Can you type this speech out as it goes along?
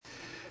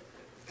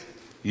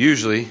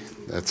Usually,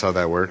 that's how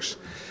that works.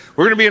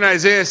 We're going to be in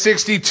Isaiah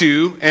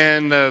 62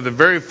 and the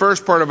very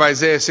first part of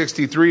Isaiah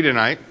 63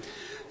 tonight.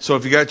 So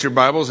if you got your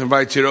Bibles, I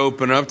invite you to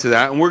open up to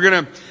that. And we're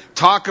going to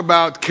talk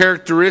about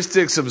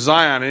characteristics of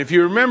Zion. And if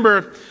you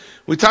remember,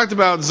 we talked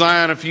about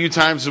Zion a few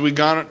times as we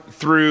gone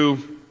through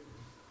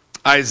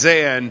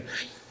Isaiah.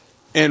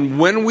 And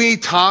when we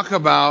talk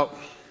about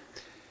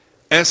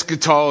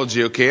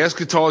eschatology,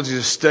 eschatology is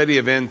a study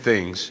of end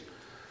things.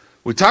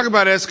 We talk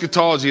about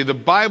eschatology. The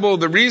Bible,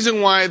 the reason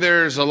why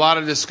there's a lot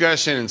of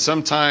discussion and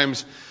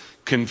sometimes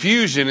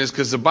confusion is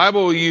because the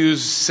Bible will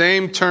use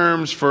same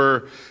terms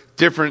for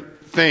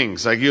different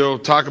things. Like you'll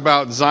talk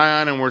about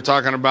Zion and we're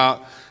talking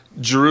about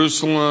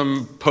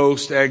Jerusalem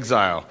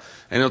post-exile.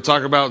 And he'll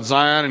talk about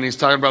Zion and he's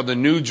talking about the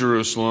new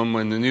Jerusalem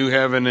and the new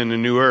heaven and the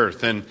new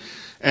earth.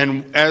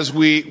 And as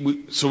we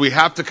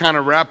have to kind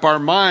of wrap our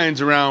minds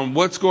around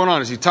what's going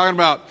on. Is he talking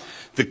about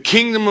the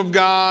kingdom of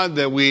God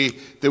that we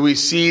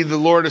see the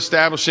Lord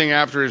establishing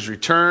after his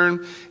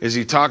return? Is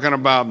he talking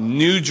about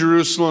New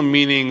Jerusalem,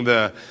 meaning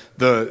the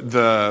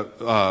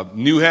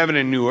new heaven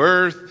and new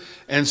earth?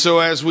 And so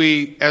as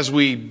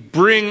we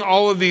bring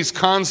all of these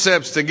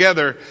concepts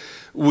together,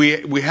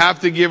 we have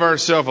to give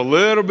ourselves a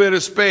little bit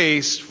of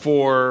space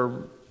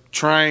for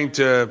trying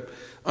to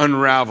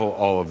unravel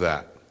all of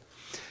that.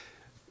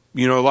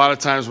 You know, a lot of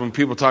times when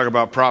people talk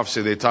about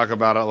prophecy, they talk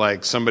about it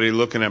like somebody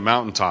looking at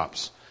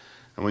mountaintops.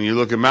 And when you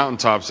look at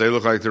mountaintops, they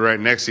look like they're right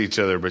next to each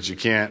other, but you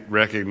can't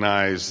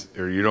recognize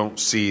or you don't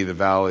see the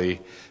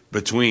valley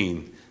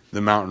between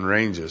the mountain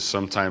ranges.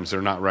 Sometimes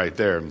they're not right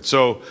there. And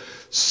so,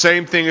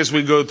 same thing as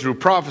we go through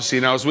prophecy.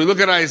 Now, as we look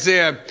at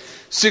Isaiah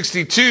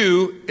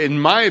 62, in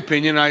my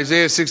opinion,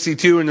 Isaiah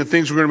 62 and the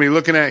things we're going to be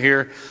looking at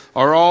here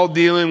are all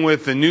dealing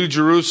with the New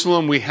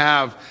Jerusalem. We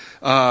have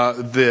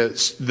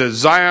the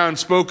Zion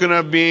spoken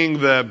of being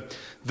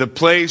the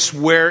place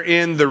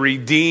wherein the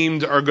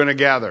redeemed are going to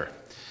gather.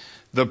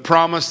 The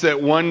promise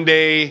that one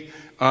day you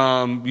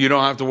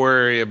don't have to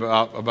worry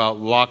about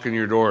locking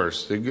your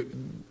doors.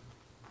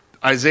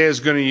 Isaiah is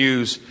going to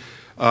use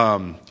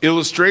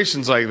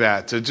illustrations like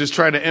that to just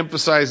try to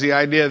emphasize the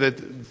idea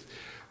that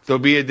there'll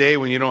be a day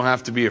when you don't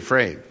have to be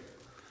afraid.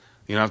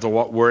 You don't have to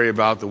worry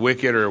about the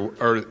wicked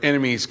or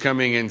enemies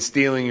coming and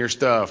stealing your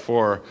stuff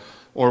or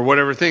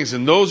whatever things.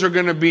 And those are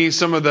going to be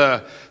some of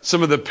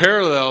the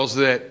parallels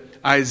that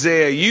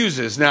Isaiah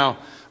uses. Now,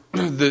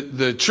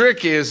 the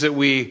trick is that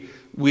we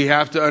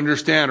have to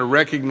understand or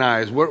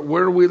recognize what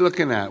are we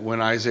looking at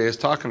when Isaiah is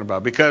talking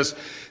about. Because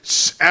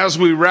as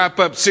we wrap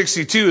up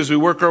 62, as we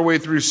work our way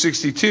through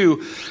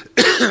 62,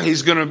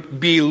 he's going to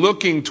be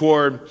looking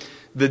toward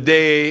the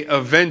day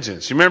of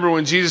vengeance. You remember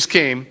when Jesus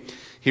came,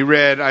 he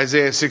read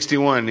Isaiah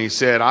 61. And he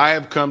said, I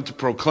have come to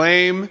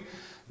proclaim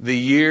the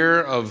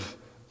year of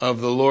the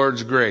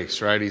Lord's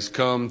grace, right? He's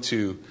come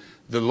to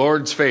the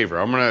Lord's favor.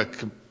 I'm going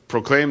to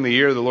proclaim the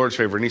year of the Lord's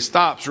favor. And he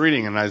stops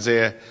reading in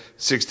Isaiah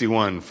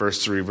 61,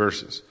 first 3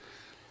 verses.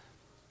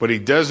 What he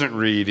doesn't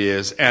read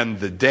is, and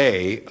the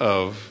day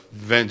of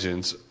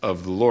vengeance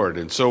of the Lord.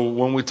 And so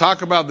when we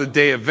talk about the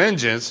day of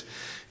vengeance,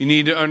 you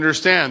need to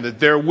understand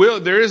that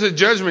there is a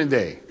judgment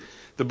day.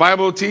 The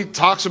Bible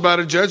talks about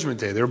a judgment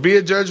day. There will be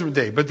a judgment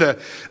day. But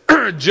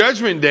the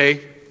judgment day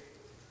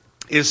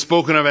is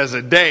spoken of as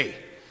a day.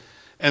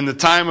 And the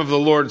time of the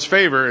Lord's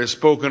favor is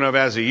spoken of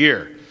as a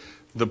year.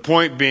 The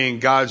point being,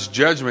 God's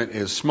judgment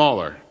is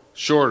smaller,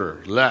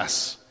 shorter,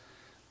 less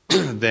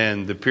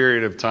than the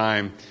period of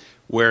time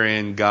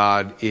wherein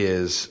God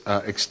is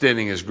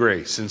extending his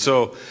grace. And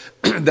so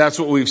that's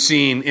what we've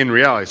seen in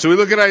reality. So we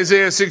look at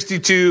Isaiah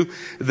 62,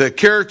 the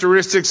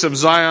characteristics of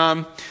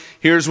Zion.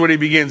 Here's what he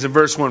begins in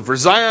verse 1. For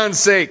Zion's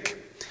sake,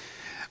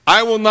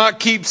 I will not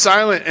keep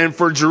silent, and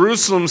for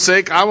Jerusalem's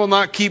sake, I will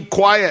not keep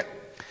quiet,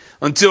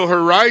 until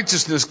her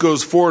righteousness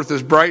goes forth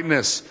as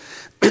brightness,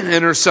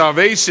 and her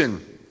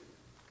salvation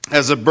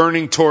as a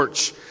burning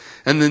torch.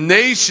 And the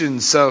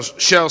nations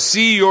shall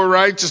see your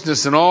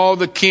righteousness, and all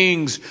the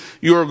kings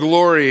your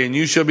glory, and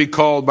you shall be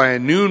called by a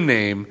new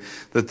name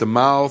that the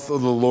mouth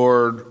of the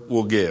Lord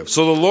will give.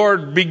 So the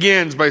Lord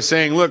begins by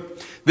saying,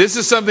 look, this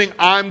is something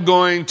I'm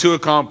going to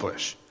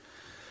accomplish.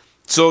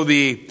 So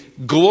the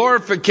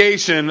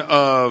glorification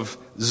of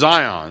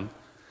Zion,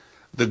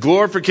 the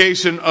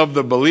glorification of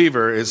the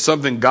believer, is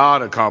something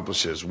God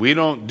accomplishes. We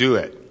don't do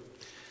it.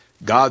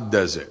 God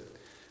does it.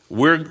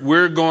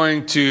 We're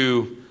going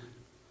to,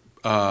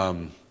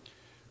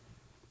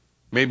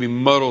 maybe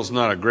muddle's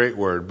not a great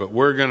word, but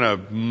we're going to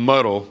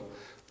muddle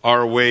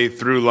our way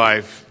through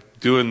life,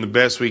 doing the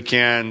best we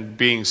can,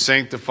 being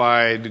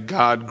sanctified,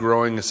 God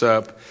growing us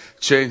up,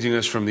 changing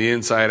us from the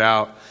inside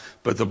out.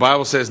 But the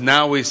Bible says,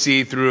 now we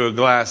see through a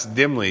glass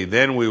dimly,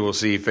 then we will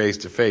see face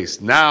to face.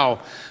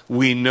 Now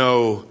we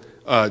know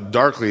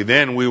darkly,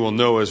 then we will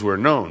know as we're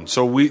known.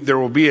 So there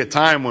will be a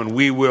time when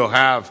we will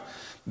have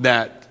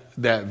that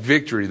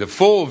victory, the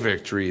full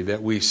victory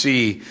that we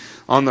see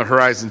on the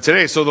horizon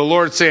today. So the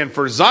Lord's saying,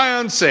 for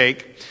Zion's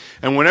sake,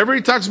 and whenever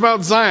he talks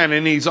about Zion,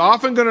 and he's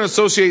often going to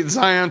associate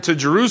Zion to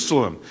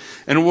Jerusalem.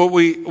 And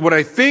what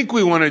I think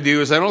we want to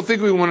do is, I don't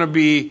think we want to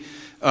be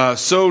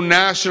so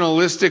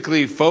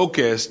nationalistically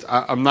focused.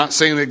 I'm not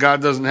saying that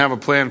God doesn't have a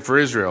plan for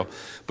Israel,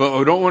 but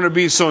we don't want to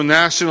be so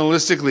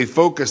nationalistically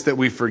focused that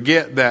we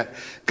forget that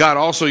God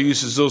also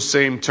uses those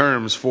same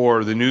terms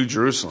for the New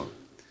Jerusalem,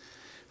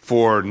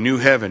 for new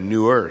heaven,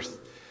 new earth,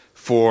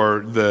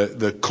 for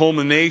the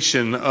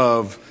culmination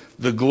of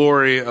the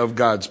glory of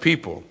God's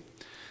people.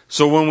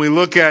 So when we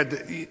look at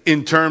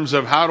in terms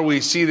of how do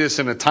we see this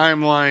in a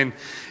timeline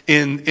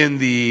in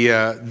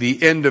the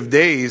end of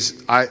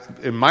days,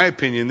 in my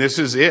opinion, this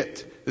is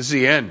it. This is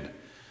the end.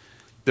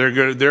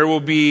 There will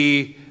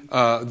be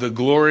the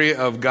glory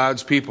of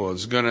God's people.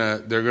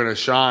 They're gonna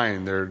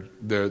shine.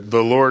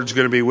 The Lord's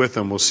gonna be with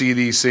them. We'll see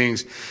these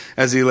things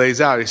as He lays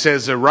out. He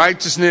says the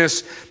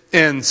righteousness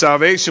and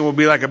salvation will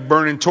be like a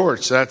burning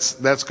torch. That's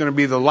going to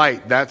be the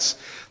light. That's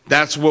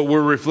what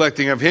we're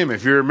reflecting of Him.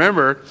 If you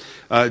remember,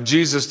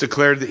 Jesus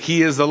declared that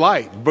He is the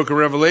light. The book of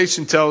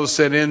Revelation tells us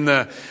that in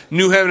the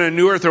new heaven and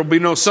new earth there will be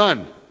no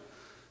sun,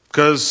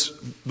 because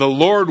the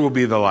Lord will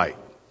be the light.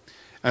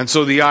 And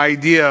so the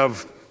idea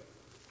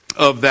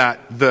of that,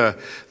 the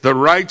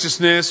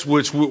righteousness,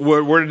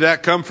 where did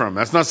that come from?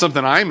 That's not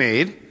something I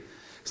made.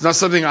 It's not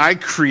something I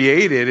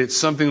created. It's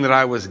something that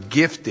I was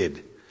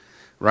gifted.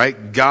 Right?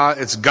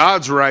 It's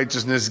God's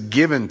righteousness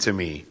given to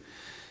me,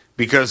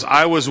 because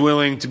I was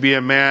willing to be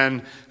a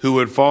man who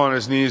would fall on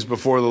his knees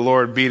before the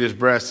Lord, beat his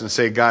breast, and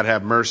say, God,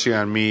 have mercy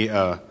on me,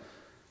 a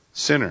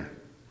sinner.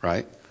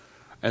 Right?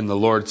 And the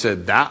Lord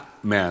said, that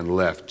man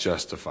left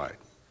justified.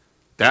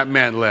 That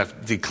man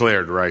left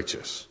declared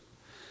righteous.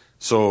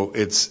 So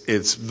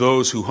it's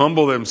those who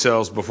humble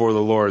themselves before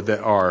the Lord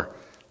that are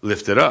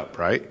lifted up,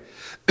 right?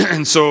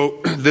 And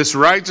so this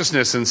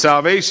righteousness and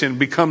salvation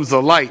becomes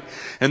the light.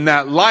 And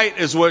that light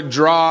is what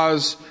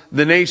draws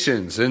the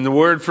nations. And the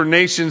word for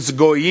nations,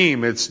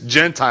 goyim, it's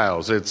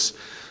Gentiles. It's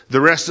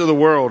the rest of the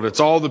world. It's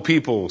all the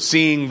people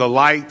seeing the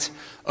light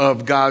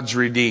of God's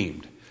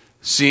redeemed.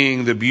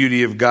 Seeing the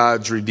beauty of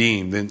God's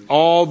redeemed. And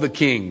all the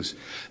kings,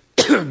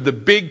 the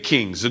big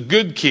kings, the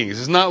good kings.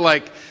 It's not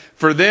like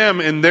for them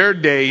in their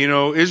day,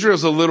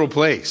 Israel's a little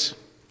place.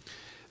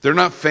 They're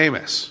not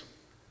famous.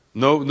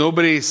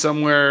 Nobody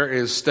somewhere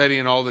is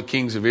studying all the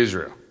kings of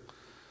Israel.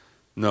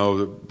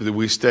 No,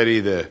 we study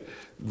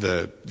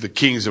the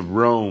kings of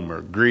Rome or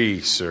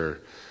Greece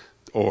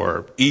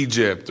or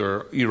Egypt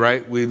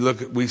right.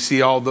 We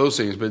see all those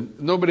things, but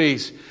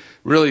nobody's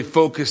really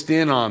focused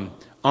in on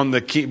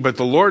the king. But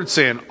the Lord's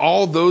saying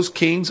all those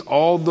kings,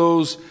 all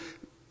those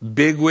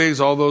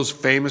bigwigs, all those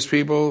famous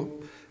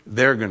people,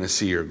 they're going to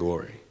see your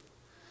glory.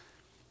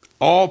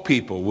 All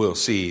people will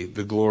see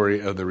the glory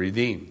of the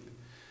redeemed.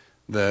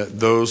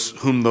 Those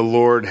whom the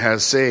Lord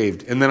has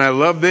saved. And then I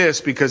love this,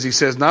 because He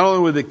says, not only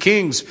will the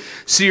kings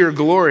see your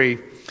glory,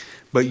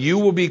 but you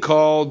will be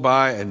called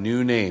by a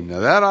new name.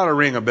 Now that ought to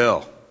ring a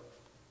bell,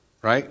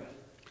 right?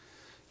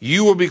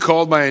 You will be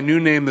called by a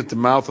new name that the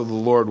mouth of the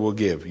Lord will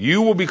give.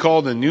 You will be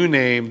called a new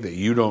name that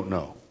you don't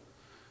know,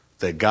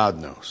 that God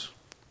knows.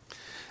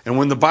 And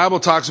when the Bible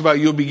talks about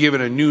you'll be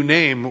given a new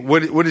name,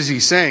 what is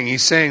He saying?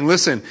 He's saying,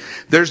 listen,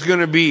 there's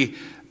going to be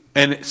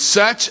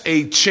such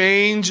a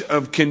change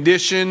of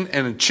condition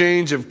and a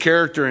change of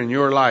character in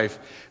your life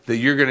that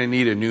you're going to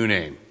need a new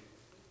name.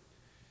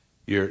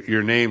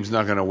 Your name's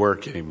not going to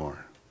work anymore,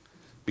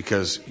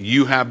 because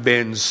you have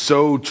been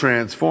so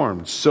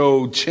transformed,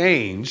 so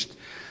changed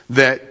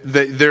that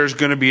there's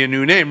going to be a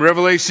new name.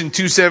 Revelation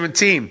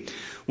 2:17,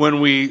 when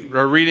we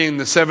are reading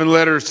the 7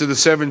 letters to the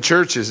 7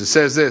 churches, it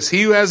says this: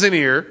 He who has an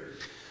ear,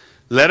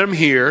 let him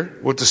hear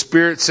what the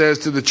Spirit says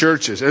to the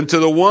churches. And to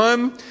the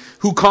one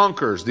who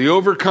conquers, the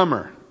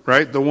overcomer,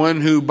 right? The one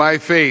who by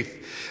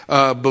faith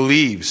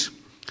believes,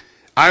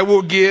 I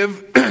will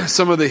give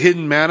some of the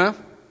hidden manna,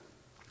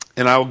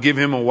 and I will give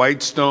him a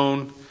white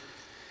stone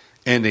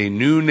and a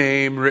new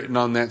name written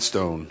on that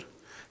stone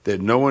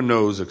that no one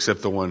knows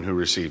except the one who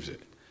receives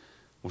it.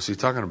 What's He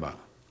talking about?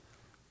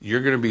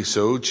 You're going to be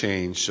so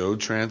changed, so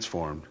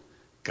transformed,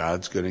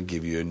 God's going to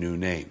give you a new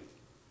name.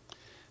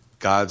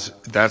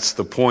 That's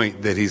the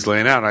point that He's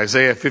laying out.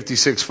 Isaiah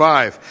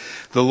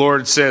 56:5, the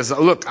Lord says,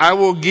 look, I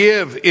will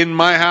give in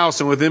my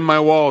house and within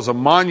my walls a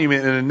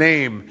monument and a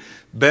name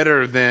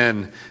better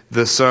than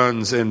the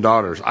sons and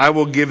daughters. I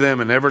will give them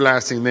an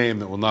everlasting name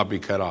that will not be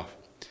cut off.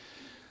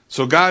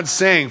 So God's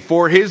saying,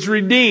 for His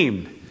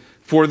redeemed,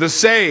 for the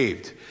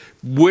saved,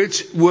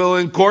 which will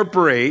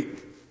incorporate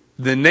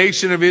the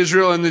nation of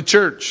Israel and the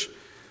church.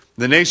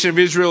 The nation of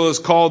Israel is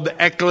called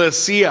the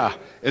ecclesia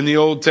in the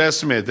Old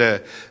Testament.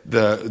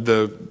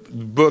 The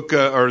book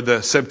or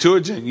the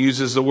Septuagint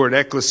uses the word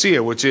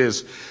ecclesia, which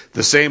is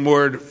the same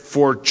word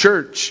for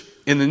church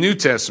in the New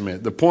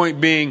Testament. The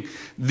point being,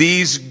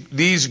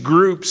 these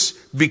groups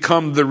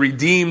become the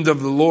redeemed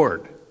of the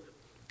Lord.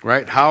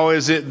 Right? How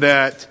is it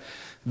that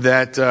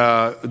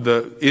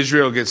the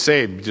Israel gets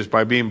saved? Just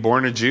by being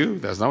born a Jew?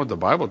 That's not what the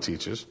Bible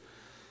teaches.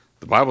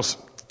 The Bible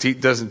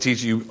doesn't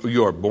teach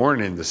you are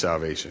born into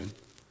salvation.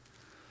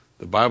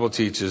 The Bible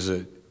teaches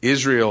that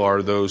Israel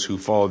are those who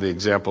follow the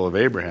example of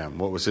Abraham.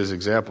 What was his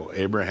example?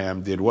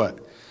 Abraham did what?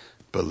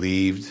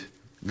 Believed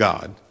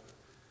God,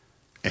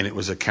 and it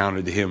was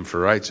accounted to him for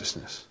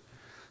righteousness.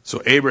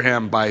 So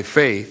Abraham, by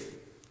faith,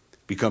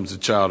 becomes a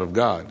child of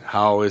God.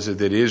 How is it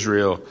that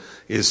Israel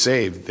is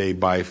saved? They,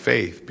 by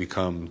faith,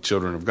 become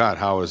children of God.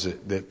 How is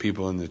it that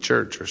people in the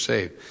church are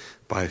saved?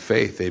 By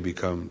faith, they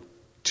become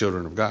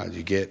children of God.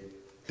 You get,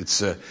 it's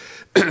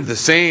the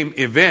same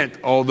event,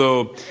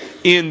 although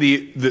in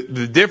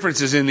the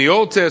difference is in the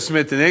Old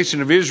Testament, the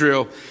nation of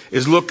Israel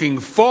is looking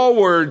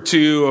forward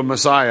to a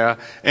Messiah,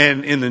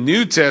 and in the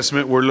New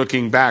Testament, we're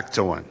looking back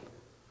to one.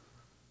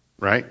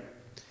 Right?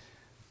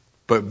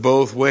 But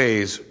both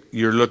ways,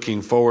 you're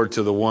looking forward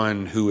to the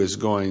one who is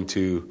going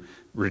to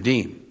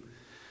redeem.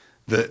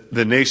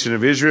 The nation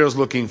of Israel is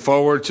looking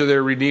forward to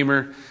their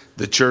Redeemer.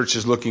 The church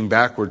is looking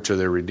backward to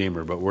their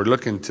Redeemer. But we're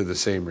looking to the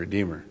same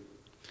Redeemer.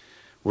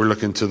 We're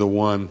looking to the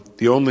one,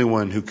 the only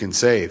one who can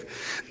save.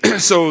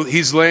 So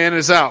he's laying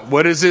this out.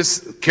 What is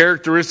this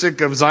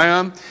characteristic of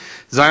Zion?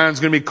 Zion's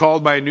going to be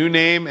called by a new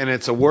name, and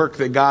it's a work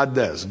that God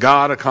does.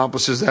 God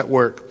accomplishes that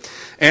work.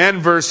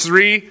 And verse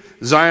 3,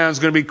 Zion's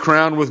going to be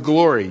crowned with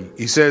glory.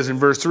 He says in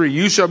verse 3,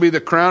 you shall be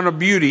the crown of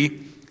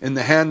beauty in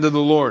the hand of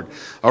the Lord,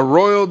 a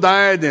royal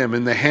diadem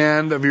in the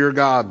hand of your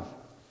God.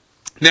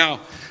 Now,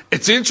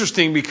 it's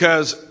interesting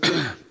because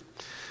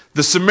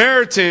the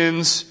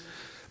Samaritans,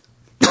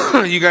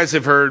 you guys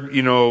have heard,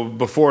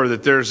 before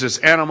that there's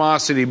this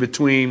animosity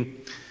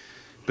between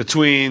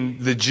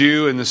the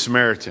Jew and the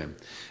Samaritan.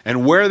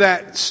 And where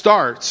that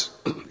starts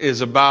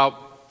is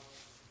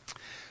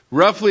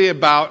roughly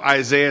about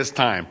Isaiah's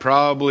time,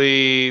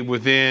 probably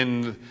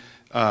within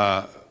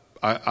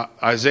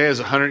Isaiah's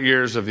 100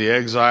 years of the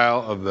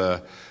exile of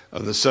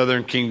the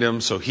southern kingdom,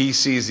 so he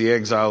sees the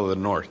exile of the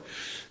north.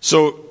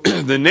 So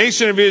the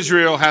nation of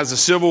Israel has a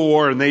civil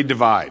war and they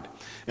divide.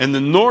 And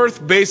the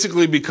north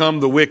basically become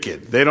the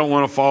wicked. They don't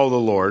want to follow the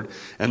Lord.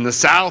 And the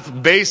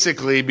south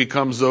basically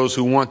becomes those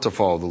who want to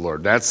follow the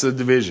Lord. That's the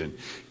division.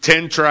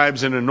 10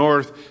 tribes in the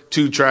north,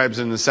 2 tribes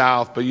in the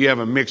south, but you have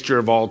a mixture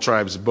of all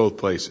tribes in both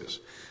places.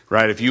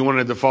 Right? If you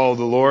wanted to follow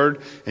the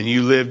Lord and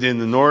you lived in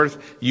the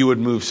north, you would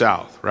move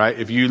south. Right?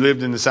 If you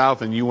lived in the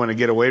south and you want to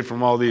get away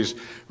from all these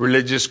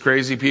religious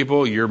crazy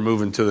people, you're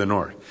moving to the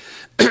north.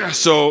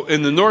 So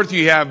in the north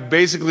you have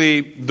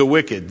basically the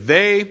wicked.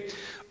 They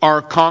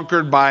are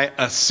conquered by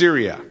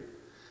Assyria.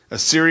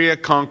 Assyria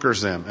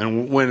conquers them.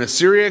 And when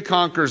Assyria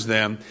conquers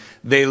them,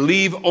 they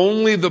leave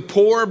only the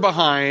poor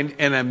behind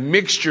and a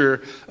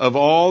mixture of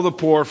all the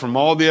poor from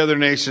all the other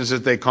nations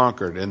that they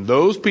conquered. And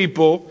those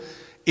people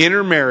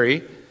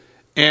intermarry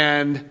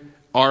and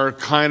are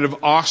kind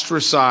of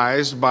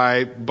ostracized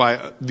by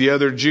the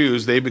other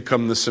Jews. They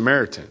become the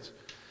Samaritans.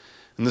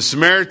 And the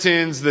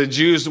Samaritans, the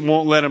Jews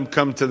won't let them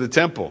come to the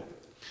temple.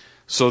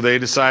 So they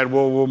decide,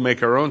 well, we'll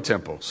make our own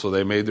temple. So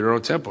they made their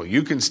own temple.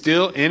 You can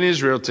still, in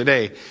Israel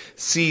today,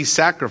 see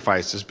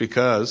sacrifices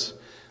because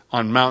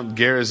on Mount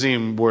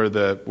Gerizim, where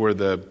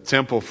the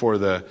temple for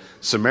the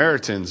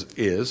Samaritans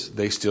is,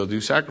 they still do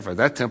sacrifice.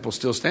 That temple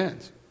still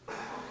stands.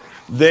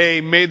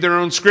 They made their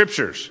own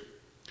scriptures.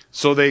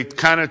 So they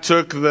kind of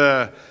took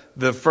the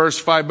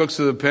first 5 books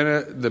of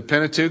the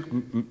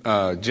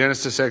Pentateuch,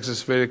 Genesis,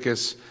 Exodus,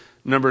 Leviticus,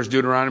 Numbers,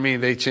 Deuteronomy.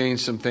 They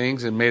changed some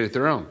things and made it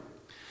their own.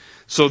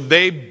 So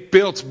they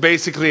built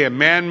basically a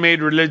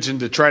man-made religion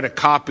to try to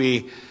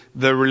copy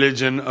the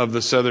religion of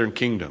the southern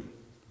kingdom.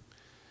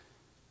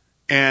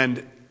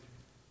 And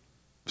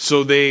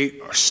so they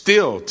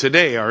still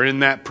today are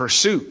in that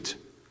pursuit.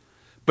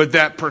 But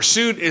that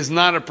pursuit is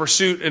not a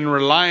pursuit in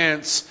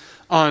reliance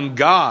on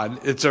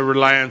God. It's a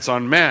reliance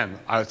on man.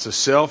 It's a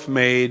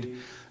self-made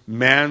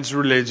man's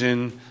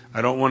religion.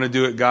 I don't want to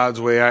do it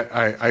God's way.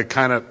 I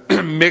kind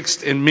of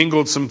mixed and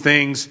mingled some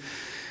things.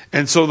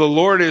 And so the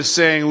Lord is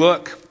saying,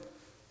 look,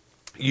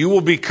 you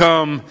will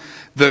become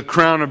the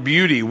crown of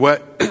beauty.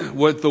 What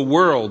the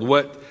world,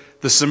 what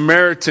the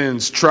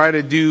Samaritans try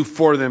to do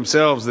for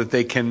themselves that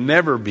they can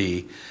never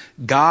be,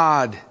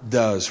 God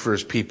does for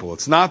his people.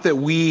 It's not that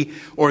we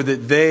or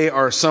that they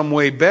are some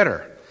way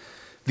better.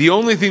 The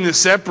only thing that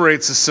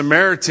separates the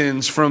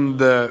Samaritans from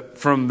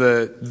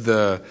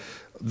the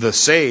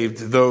saved,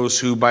 those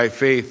who by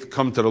faith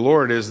come to the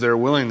Lord, is their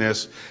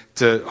willingness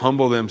to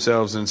humble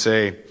themselves and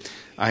say,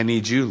 I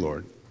need you,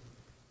 Lord.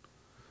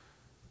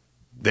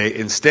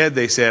 Instead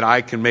they said,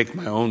 I can make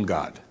my own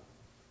God.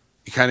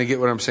 You kind of get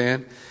what I'm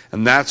saying?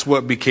 And that's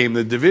what became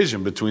the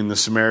division between the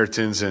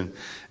Samaritans and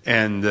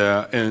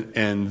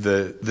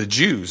the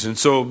Jews. And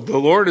so the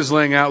Lord is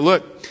laying out,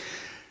 look,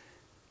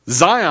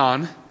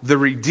 Zion, the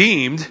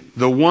redeemed,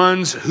 the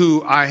ones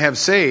who I have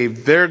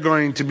saved, they're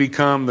going to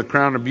become the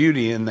crown of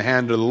beauty in the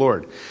hand of the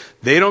Lord.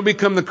 They don't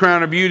become the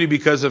crown of beauty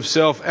because of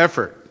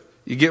self-effort.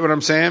 You get what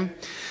I'm saying?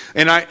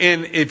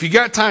 And if you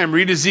got time,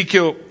 read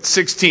Ezekiel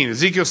 16.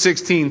 Ezekiel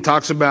 16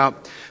 talks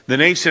about the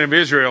nation of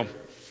Israel.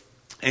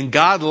 And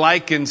God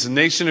likens the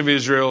nation of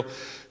Israel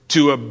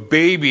to a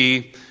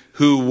baby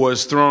who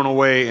was thrown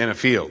away in a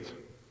field,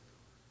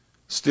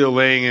 still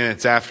laying in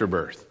its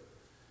afterbirth.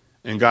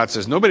 And God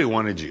says, nobody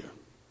wanted you,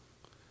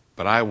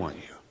 but I want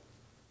you.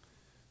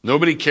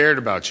 Nobody cared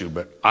about you,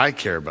 but I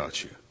care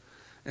about you.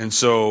 And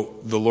so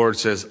the Lord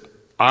says,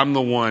 I'm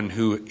the one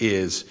who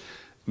is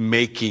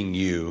making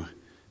you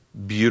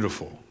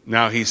beautiful.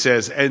 Now he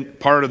says, and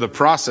part of the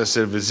process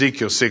of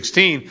Ezekiel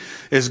 16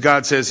 is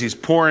God says he's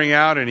pouring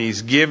out and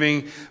he's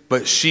giving,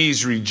 but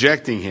she's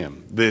rejecting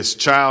him. This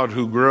child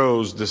who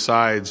grows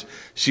decides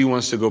she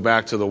wants to go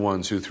back to the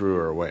ones who threw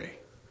her away.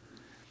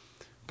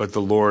 But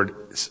the Lord,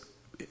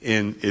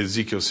 in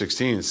Ezekiel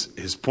 16,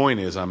 his point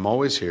is, I'm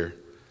always here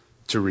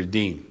to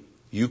redeem.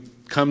 You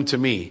come to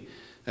me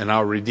and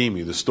I'll redeem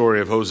you. The story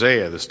of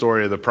Hosea, the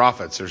story of the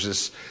prophets. There's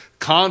this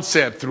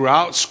concept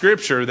throughout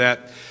Scripture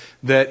that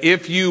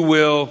if you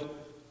will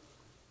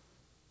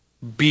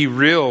be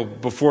real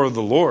before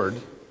the Lord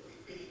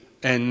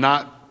and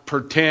not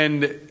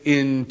pretend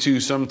into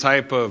some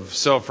type of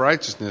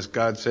self-righteousness,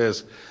 God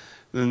says,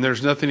 then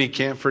there's nothing he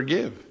can't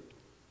forgive.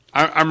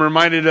 I'm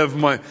reminded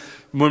of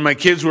when my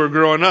kids were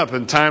growing up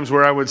and times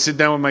where I would sit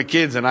down with my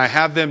kids and I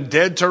have them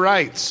dead to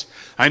rights.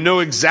 I know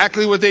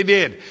exactly what they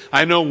did.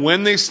 I know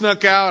when they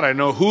snuck out. I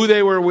know who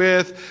they were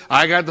with.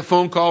 I got the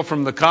phone call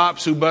from the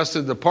cops who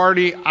busted the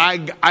party.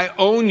 I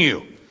own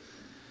you.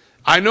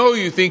 I know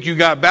you think you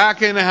got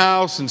back in the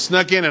house and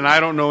snuck in and I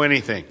don't know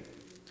anything.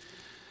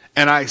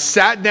 And I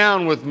sat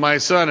down with my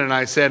son and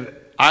I said,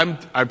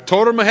 I've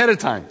told him ahead of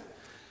time,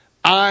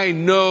 I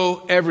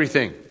know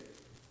everything.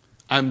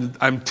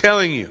 I'm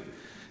telling you,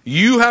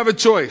 you have a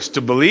choice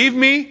to believe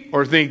me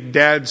or think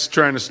Dad's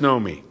trying to snow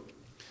me.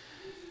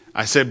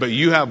 I said, but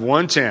you have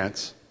one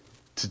chance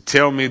to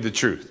tell me the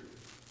truth.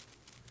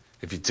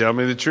 If you tell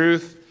me the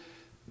truth,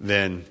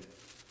 then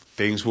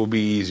things will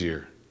be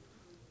easier.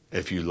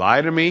 If you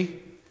lie to me,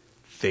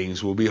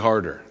 things will be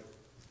harder.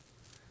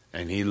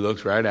 And he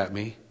looked right at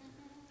me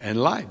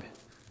and lied.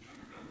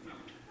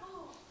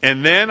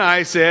 And then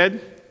I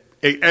said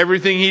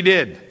everything he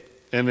did.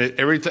 And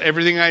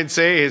everything I'd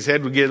say, his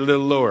head would get a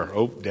little lower.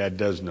 Oh, Dad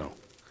does know.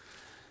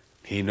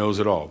 He knows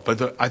it all.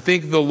 But I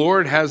think the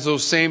Lord has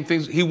those same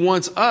things. He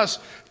wants us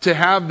to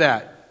have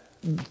that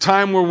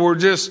time where we're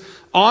just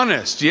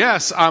honest.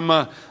 Yes, I'm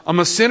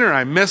a sinner.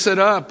 I mess it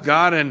up,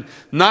 God. And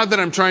not that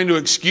I'm trying to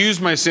excuse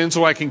my sin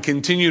so I can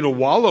continue to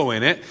wallow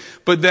in it,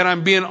 but that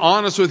I'm being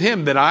honest with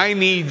him, that I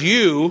need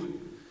you.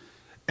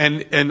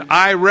 And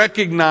I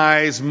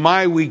recognize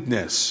my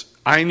weakness.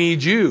 I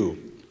need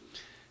you.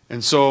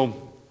 And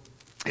so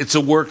it's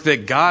a work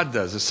that God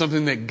does. It's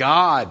something that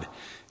God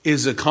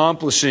is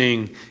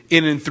accomplishing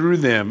in and through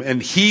them. And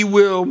he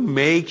will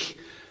make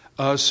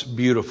us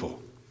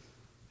beautiful.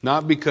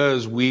 Not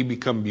because we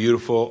become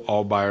beautiful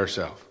all by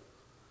ourselves,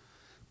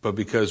 but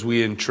because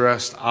we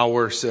entrust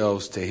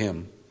ourselves to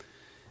him.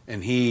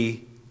 And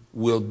he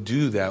will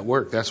do that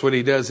work. That's what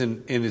he does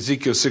in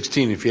Ezekiel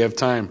 16. If you have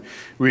time,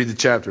 read the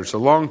chapter. It's a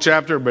long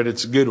chapter, but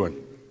it's a good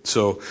one.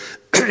 So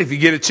if you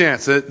get a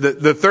chance.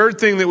 The third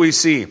thing that we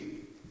see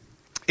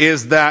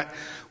is that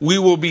we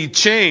will be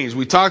changed.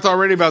 We talked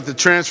already about the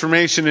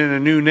transformation in a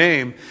new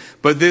name,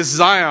 but this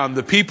Zion,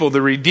 the people,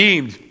 the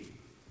redeemed,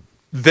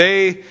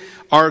 they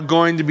are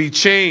going to be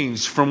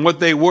changed from what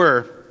they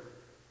were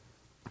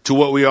to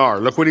what we are.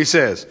 Look what he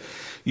says.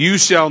 You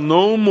shall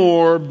no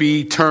more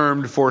be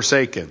termed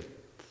forsaken.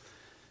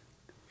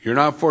 You're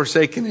not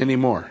forsaken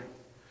anymore.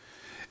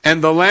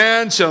 And the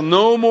land shall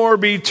no more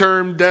be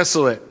termed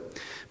desolate,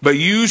 but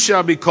you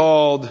shall be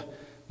called,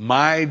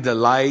 my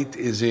delight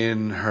is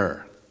in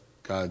her.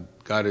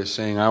 God is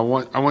saying, I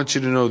want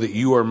you to know that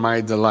you are my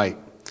delight.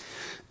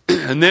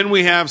 And then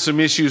we have some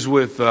issues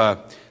with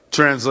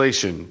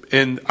translation.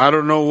 And I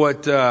don't know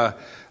what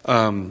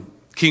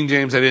King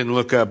James I didn't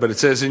look up, but it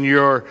says, in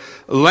your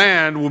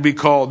land will be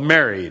called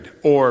married.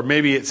 Or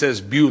maybe it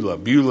says Beulah.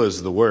 Beulah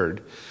is the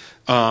word.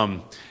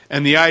 And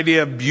the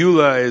idea of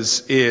Beulah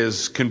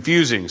is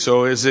confusing.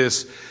 So is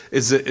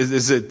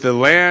it the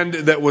land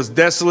that was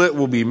desolate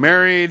will be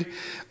married?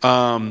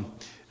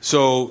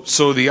 So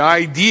the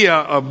idea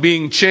of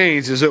being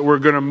changed is that we're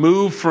going to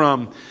move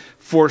from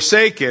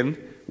forsaken.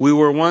 We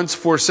were once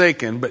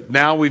forsaken, but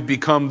now we've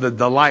become the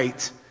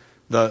delight,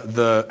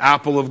 the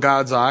apple of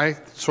God's eye,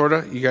 sort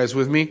of. You guys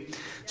with me?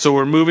 So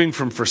we're moving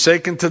from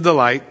forsaken to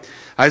delight.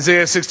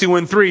 Isaiah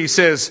 61:3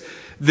 says,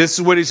 this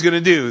is what he's going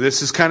to do.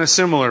 This is kind of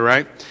similar,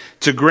 right?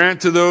 To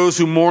grant to those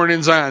who mourn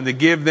in Zion, to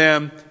give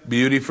them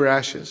beauty for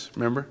ashes.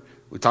 Remember?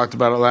 We talked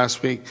about it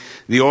last week.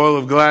 The oil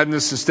of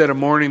gladness instead of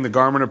mourning, the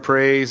garment of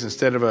praise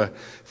instead of a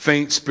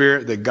faint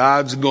spirit, that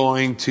God's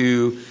going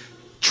to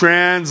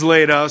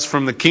translate us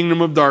from the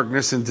kingdom of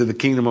darkness into the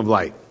kingdom of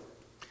light.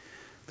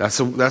 That's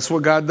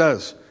what God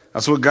does.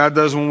 That's what God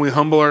does when we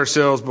humble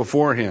ourselves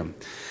before him.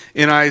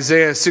 In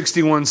Isaiah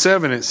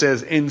 61:7, it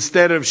says,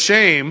 instead of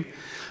shame,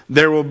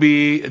 there will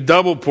be a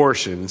double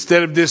portion.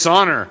 Instead of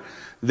dishonor,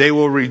 they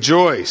will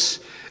rejoice.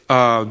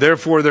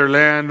 Therefore, their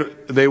land,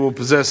 they will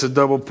possess a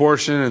double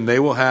portion and they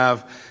will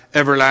have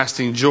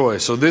everlasting joy.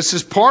 So this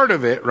is part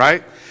of it,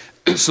 right?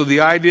 So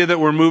the idea that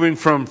we're moving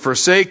from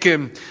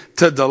forsaken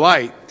to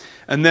delight.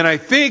 And then I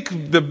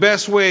think the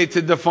best way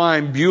to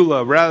define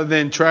Beulah, rather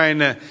than trying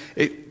to,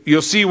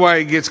 you'll see why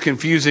it gets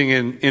confusing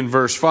in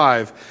verse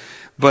 5.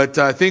 But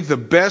I think the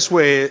best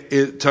way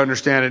to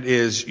understand it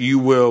is you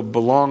will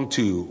belong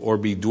to or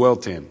be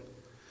dwelt in.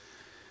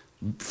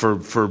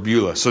 for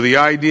Beulah. So the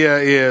idea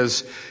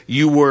is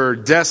you were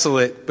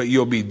desolate, but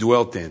you'll be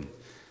dwelt in.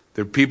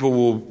 The people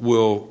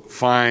will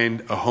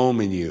find a home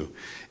in you.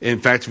 In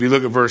fact, if you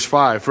look at verse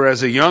 5, for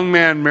as a young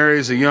man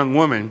marries a young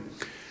woman,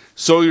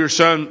 so your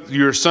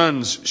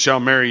sons shall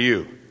marry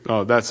you.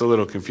 Oh, that's a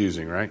little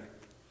confusing, right?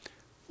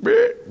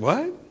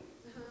 What?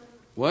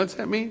 What does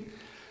that mean?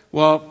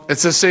 Well,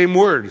 it's the same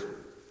word.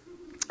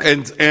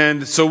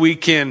 And so we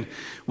can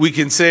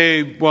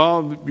say,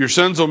 well, your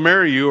sons will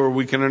marry you, or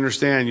we can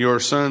understand your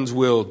sons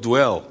will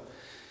dwell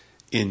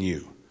in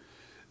you.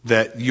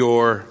 That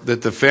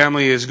the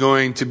family is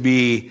going to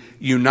be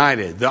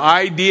united. The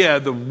idea,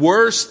 the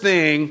worst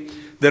thing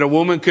that a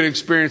woman could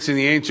experience in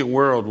the ancient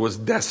world was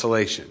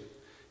desolation.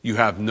 You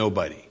have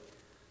nobody.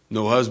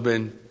 No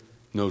husband,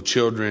 no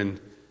children,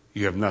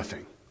 you have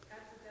nothing.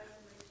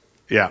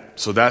 Yeah,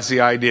 so that's the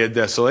idea of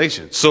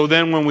desolation. So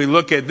then when we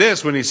look at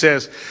this, when he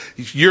says,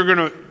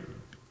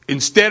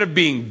 instead of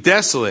being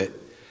desolate,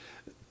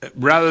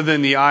 rather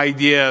than the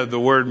idea, the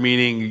word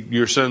meaning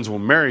your sons will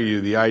marry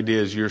you, the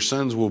idea is your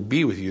sons will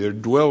be with you.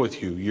 They'll dwell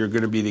with you. You're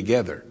going to be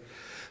together.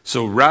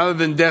 So rather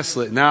than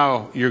desolate,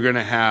 now you're going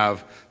to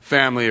have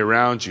family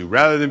around you.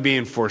 Rather than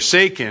being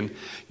forsaken,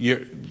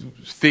 you're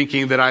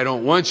thinking that I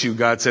don't want you,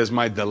 God says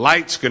my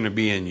delight's going to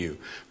be in you.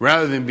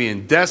 Rather than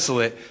being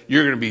desolate,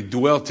 you're going to be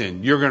dwelt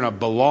in. You're going to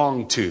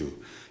belong to.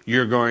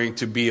 You're going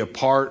to be a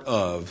part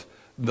of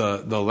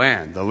the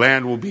land. The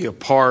land will be a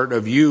part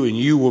of you, and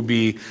you will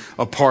be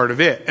a part of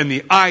it. And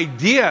the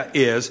idea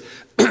is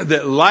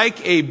that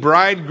like a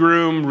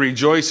bridegroom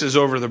rejoices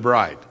over the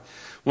bride.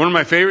 One of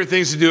my favorite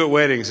things to do at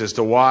weddings is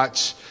to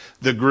watch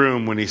the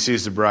groom when he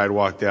sees the bride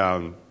walk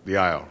down the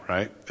aisle,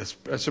 right?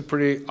 That's a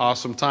pretty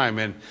awesome time.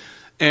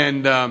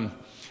 And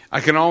I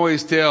can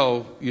always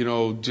tell,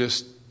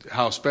 just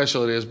how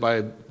special it is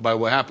by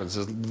what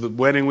happens. The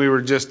wedding we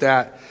were just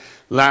at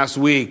last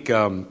week,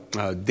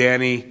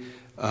 Danny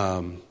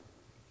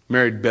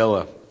married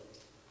Bella.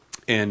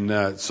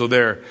 And so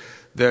there,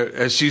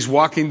 as she's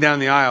walking down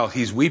the aisle,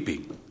 he's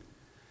weeping.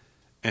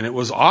 And it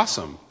was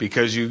awesome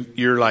because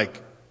you're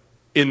like,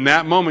 in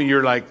that moment,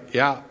 you're like,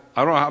 yeah,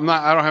 I don't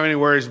have any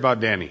worries about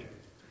Danny.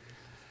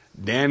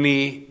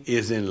 Danny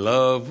is in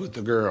love with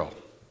the girl,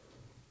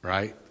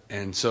 right?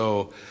 And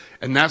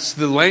that's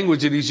the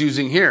language that he's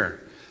using here.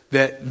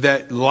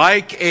 That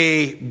like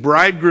a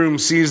bridegroom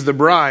sees the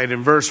bride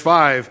in verse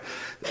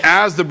 5,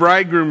 as the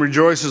bridegroom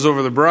rejoices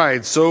over the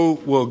bride, so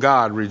will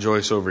God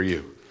rejoice over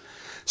you.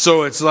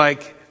 So it's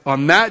like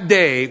on that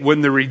day when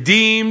the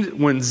redeemed,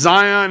 when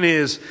Zion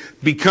is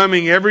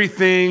becoming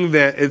everything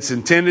that it's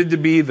intended to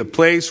be, the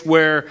place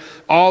where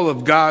all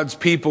of God's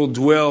people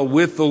dwell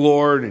with the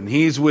Lord and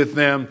He's with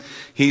them,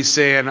 He's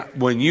saying,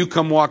 when you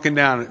come walking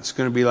down, it's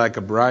going to be like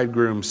a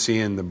bridegroom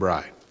seeing the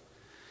bride.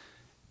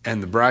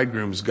 And the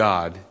bridegroom's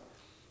God.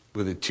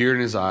 With a tear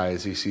in his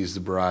eyes, he sees the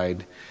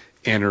bride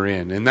enter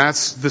in. And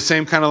that's the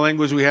same kind of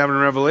language we have in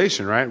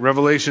Revelation, right?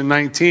 Revelation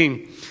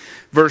 19,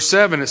 verse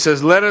 7, it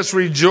says, let us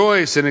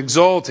rejoice and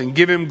exult and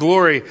give him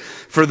glory,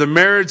 for the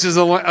marriage of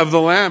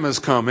the Lamb has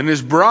come, and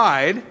his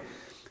bride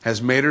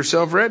has made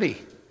herself ready.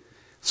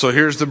 So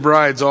here's the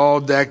bride's all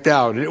decked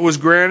out. And it was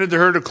granted to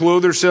her to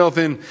clothe herself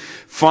in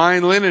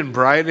fine linen,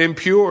 bright and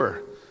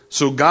pure.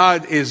 So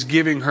God is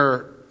giving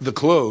her the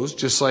clothes,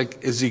 just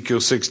like Ezekiel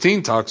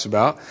 16 talks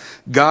about.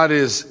 God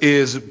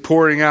is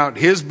pouring out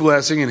His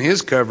blessing and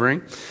His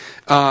covering.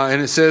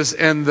 And it says,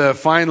 and the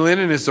fine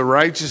linen is the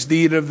righteous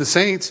deed of the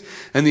saints.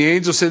 And the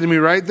angel said to me,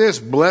 write this,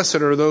 blessed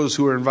are those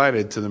who are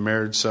invited to the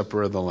marriage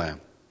supper of the Lamb.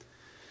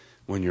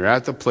 When you're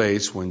at the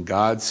place when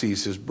God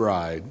sees His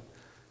bride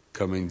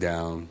coming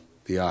down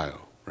the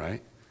aisle,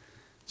 right?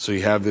 So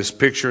you have this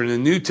picture in the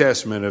New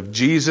Testament of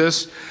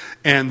Jesus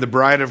and the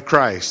bride of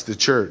Christ, the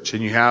church.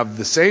 And you have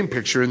the same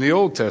picture in the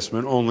Old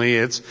Testament, only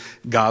it's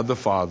God the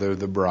Father,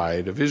 the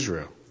bride of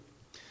Israel.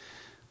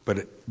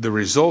 But the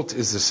result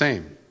is the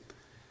same.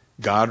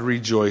 God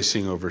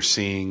rejoicing over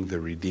seeing the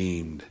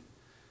redeemed,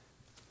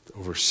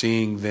 over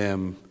seeing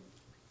them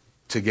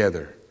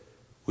together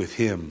with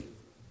Him.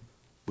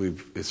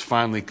 It's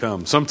finally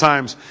come.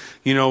 Sometimes,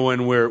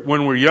 when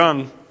we're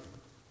young,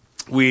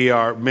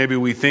 maybe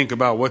we think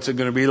about what's it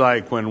going to be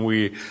like when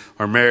we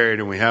are married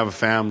and we have a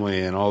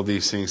family and all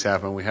these things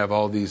happen. We have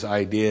all these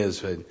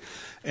ideas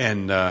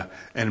and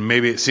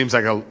maybe it seems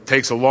like it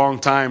takes a long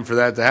time for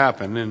that to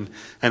happen. And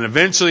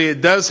eventually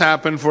it does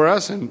happen for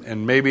us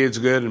and maybe it's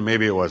good and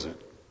maybe it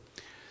wasn't.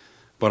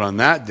 But on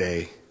that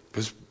day,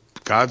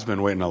 God's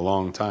been waiting a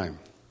long time.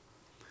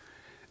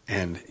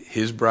 And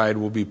His bride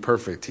will be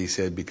perfect, He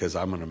said, because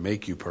I'm going to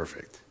make you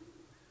perfect.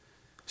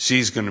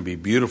 She's going to be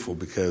beautiful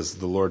because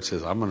the Lord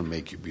says, I'm going to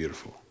make you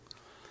beautiful.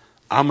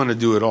 I'm going to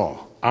do it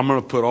all. I'm going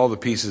to put all the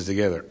pieces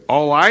together.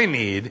 All I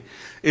need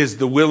is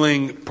the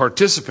willing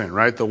participant,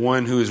 right? The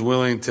one who is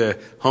willing to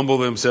humble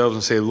themselves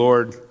and say,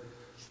 Lord,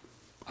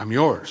 I'm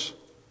yours.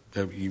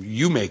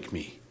 You make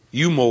me.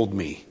 You mold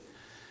me.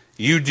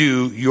 You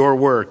do your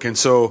work. And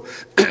so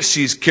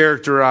she's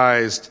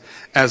characterized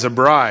as a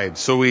bride.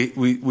 So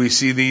we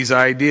see these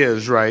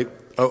ideas, right,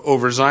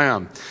 over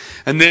Zion.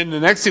 And then the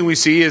next thing we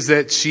see is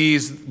that she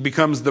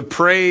becomes the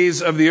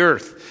praise of the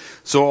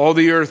earth. So all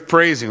the earth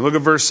praising. Look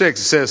at verse 6.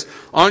 It says,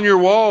 on your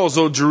walls,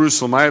 O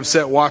Jerusalem, I have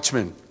set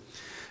watchmen.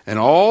 And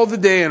all the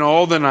day and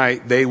all the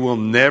night they will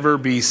never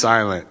be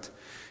silent.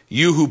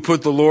 You who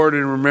put the Lord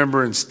in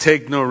remembrance,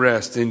 take no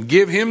rest, and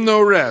give him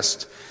no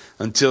rest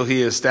until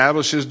he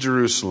establishes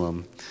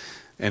Jerusalem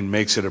and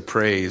makes it a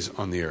praise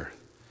on the earth.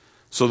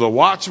 So the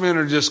watchmen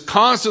are just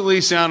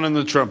constantly sounding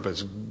the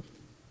trumpets,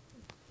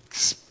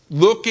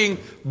 looking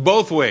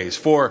both ways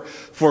for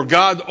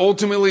God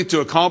ultimately to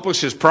accomplish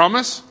his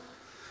promise.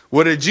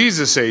 What did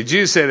Jesus say?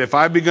 Jesus said, if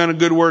I've begun a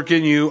good work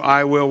in you,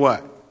 I will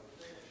what?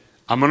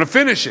 I'm going to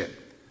finish it.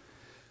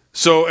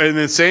 So in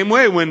the same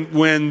way,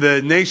 when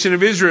the nation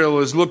of Israel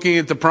is looking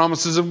at the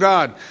promises of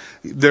God,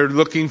 they're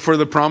looking for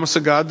the promise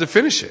of God to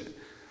finish it.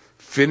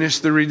 Finish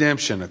the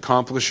redemption,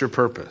 accomplish your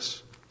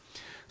purpose.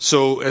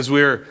 So as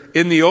we're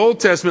in the Old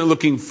Testament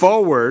looking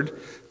forward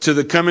to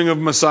the coming of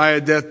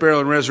Messiah, death, burial,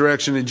 and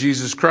resurrection in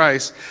Jesus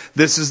Christ,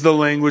 this is the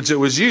language that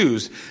was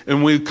used.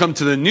 And when we come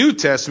to the New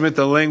Testament,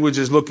 the language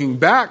is looking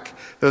back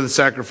to the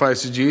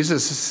sacrifice of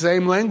Jesus. It's the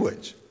same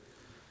language.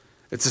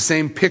 It's the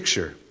same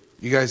picture.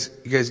 You guys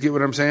get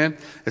what I'm saying?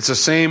 It's the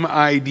same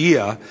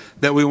idea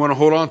that we want to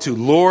hold on to.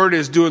 Lord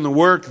is doing the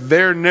work.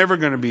 They're never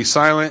going to be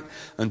silent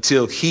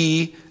until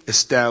he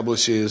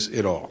establishes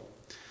it all.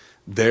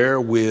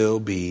 There will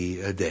be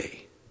a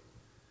day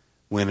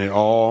when it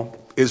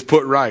all is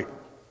put right.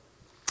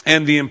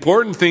 And the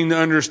important thing to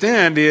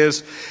understand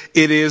is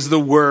it is the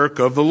work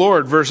of the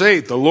Lord. Verse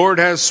 8, the Lord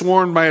has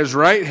sworn by his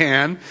right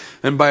hand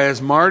and by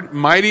his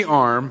mighty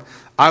arm,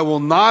 I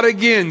will not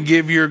again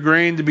give your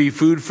grain to be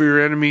food for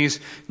your enemies,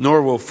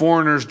 nor will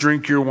foreigners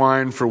drink your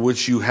wine for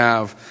which you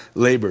have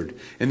labored.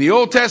 In the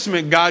Old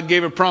Testament, God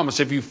gave a promise.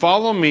 If you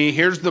follow me,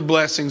 here's the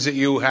blessings that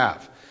you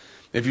have.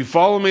 If you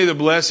follow me, the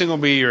blessing will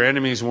be your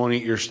enemies won't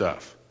eat your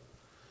stuff.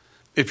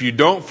 If you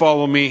don't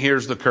follow me,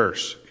 here's the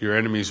curse. Your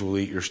enemies will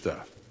eat your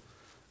stuff.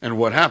 And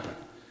what happened?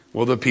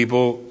 Well, the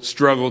people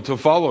struggled to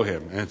follow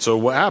him. And so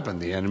what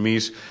happened? The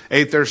enemies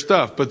ate their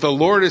stuff. But the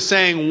Lord is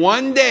saying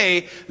one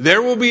day,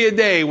 there will be a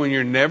day when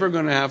you're never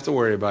going to have to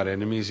worry about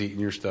enemies eating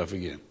your stuff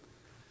again.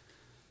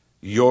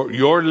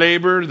 Your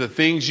labor, the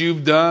things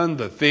you've done,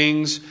 the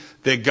things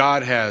that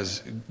God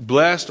has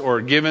blessed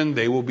or given,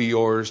 they will be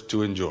yours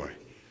to enjoy.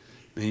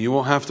 And you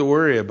won't have to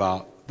worry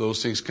about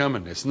those things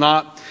coming. It's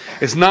not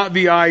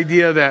the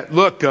idea that,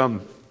 look,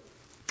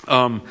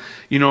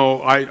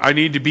 I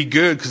need to be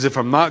good because if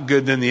I'm not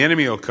good, then the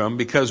enemy will come.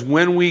 Because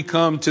when we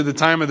come to the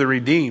time of the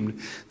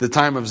redeemed, the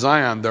time of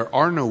Zion, there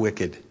are no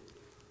wicked.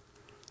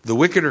 The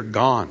wicked are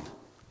gone.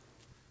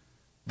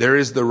 There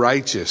is the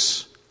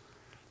righteous.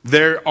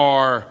 There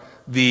are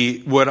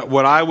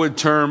what I would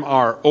term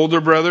our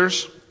older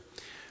brothers,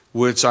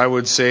 which I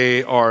would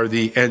say are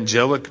the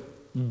angelic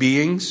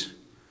beings,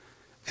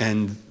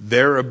 and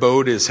their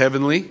abode is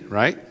heavenly,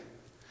 right?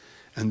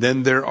 And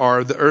then there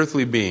are the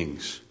earthly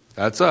beings.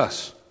 That's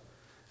us.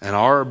 And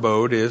our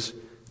abode is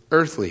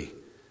earthly.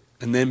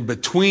 And then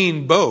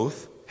between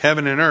both,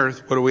 heaven and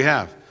earth, what do we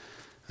have?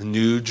 A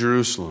new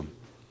Jerusalem,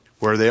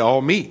 where they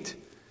all meet.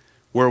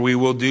 Where we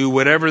will do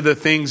whatever the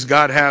things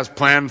God has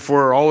planned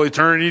for all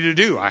eternity to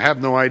do. I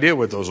have no idea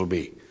what those will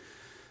be.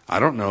 I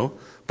don't know.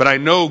 But I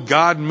know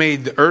God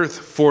made the earth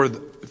for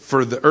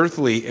the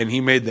earthly, and he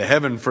made the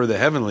heaven for the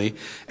heavenly.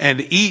 And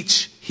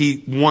each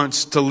he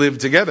wants to live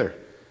together.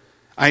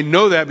 I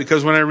know that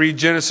because when I read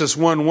Genesis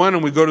 1:1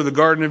 and we go to the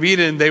Garden of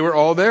Eden, they were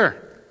all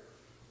there.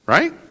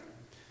 Right?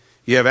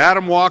 You have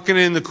Adam walking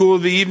in the cool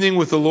of the evening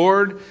with the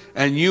Lord,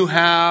 and you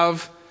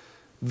have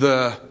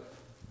the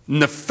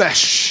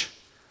Nephesh,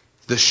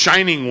 the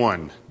shining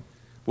one,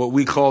 what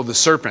we call the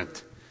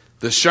serpent,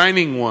 the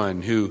shining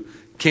one who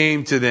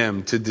came to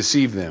them to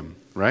deceive them,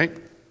 right?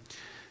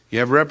 You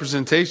have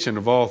representation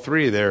of all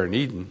three there in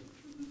Eden,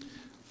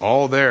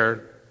 all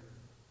there,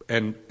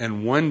 and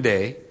one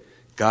day,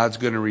 God's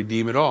going to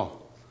redeem it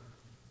all.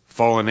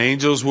 Fallen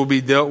angels will be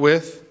dealt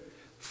with.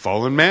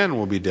 Fallen man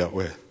will be dealt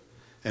with.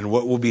 And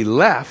what will be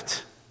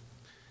left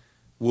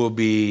will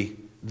be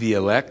the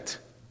elect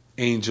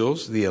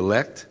angels, the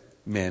elect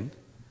men,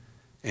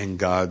 and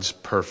God's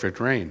perfect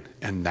reign.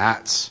 And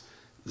that's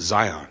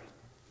Zion,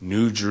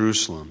 New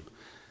Jerusalem,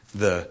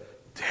 the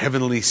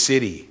heavenly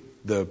city,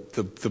 the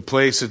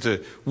place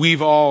that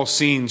we've all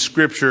seen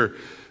Scripture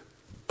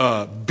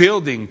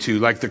building to,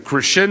 like the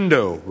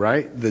crescendo,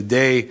 right? The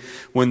day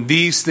when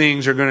these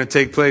things are going to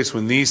take place,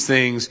 when these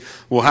things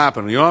will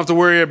happen. You don't have to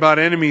worry about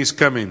enemies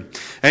coming.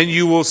 And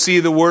you will see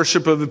the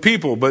worship of the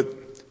people. But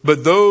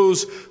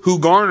those who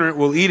garner it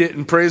will eat it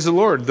and praise the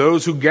Lord.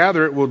 Those who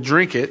gather it will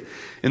drink it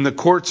in the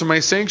courts of my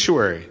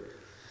sanctuary.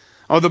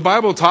 Oh, the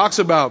Bible talks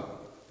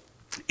about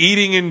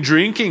eating and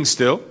drinking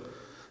still.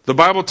 The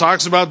Bible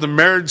talks about the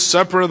marriage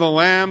supper of the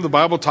Lamb. The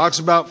Bible talks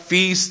about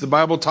feasts. The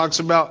Bible talks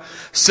about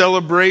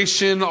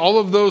celebration. All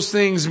of those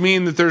things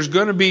mean that there's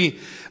going to be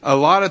a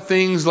lot of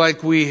things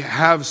like we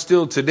have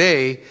still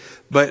today,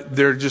 but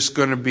they're just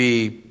going to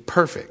be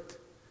perfect,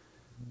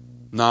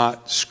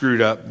 not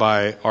screwed up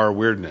by our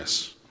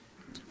weirdness.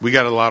 We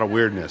got a lot of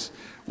weirdness.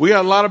 We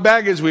got a lot of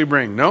baggage we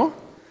bring, no?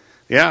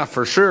 Yeah,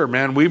 for sure,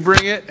 man. We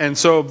bring it. And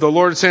so the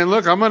Lord is saying,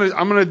 look, I'm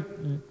going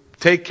to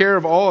take care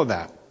of all of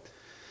that.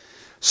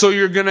 So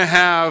you're going to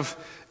have,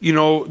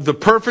 the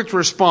perfect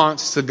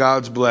response to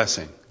God's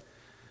blessing.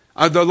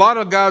 A lot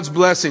of God's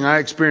blessing I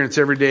experience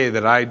every day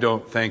that I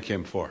don't thank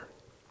Him for.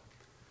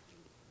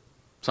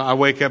 So I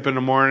wake up in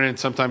the morning and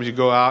sometimes you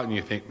go out and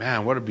you think,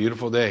 man, what a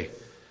beautiful day.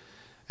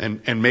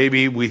 And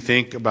maybe we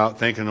think about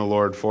thanking the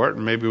Lord for it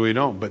and maybe we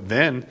don't. But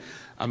then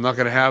I'm not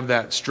going to have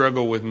that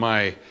struggle with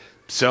my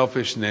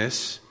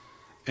selfishness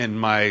and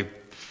my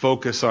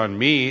focus on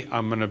me.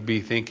 I'm going to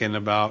be thinking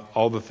about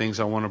all the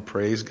things I want to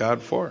praise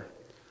God for.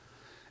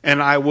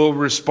 And I will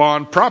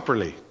respond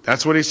properly.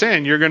 That's what He's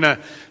saying. You're going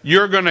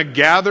to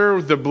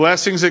gather the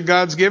blessings that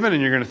God's given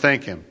and you're going to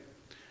thank Him.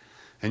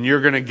 And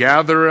you're going to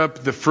gather up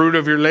the fruit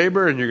of your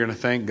labor and you're going to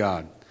thank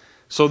God.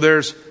 So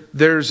there's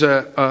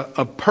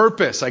a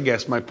purpose, I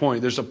guess my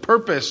point. There's a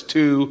purpose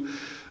to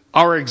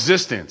our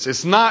existence.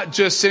 It's not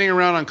just sitting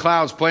around on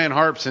clouds playing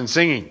harps and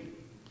singing.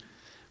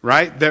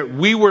 Right? That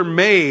we were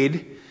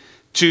made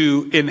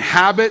to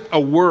inhabit a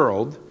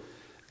world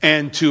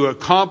and to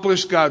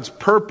accomplish God's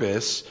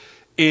purpose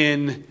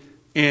in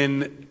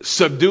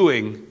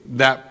subduing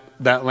that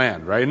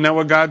land. Right? Isn't that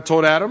what God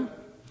told Adam?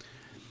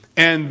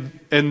 And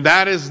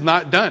that is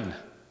not done.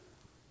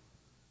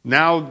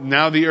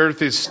 Now the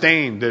earth is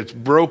stained, it's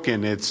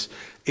broken, it's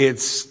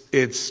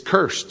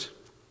cursed.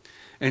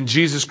 And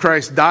Jesus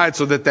Christ died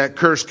so that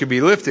curse could be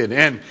lifted.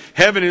 And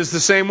heaven is the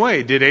same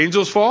way. Did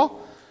angels fall?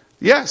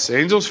 Yes,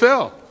 angels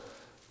fell.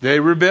 They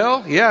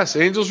rebel? Yes,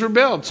 angels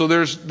rebelled. So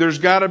there's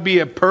got to be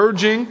a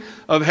purging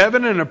of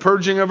heaven and a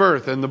purging of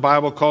earth. And the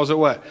Bible calls it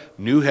what?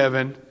 New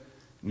heaven,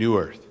 new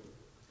earth.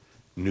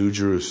 New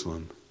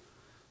Jerusalem.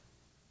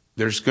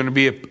 There's going to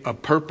be a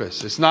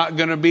purpose. It's not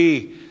going to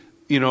be,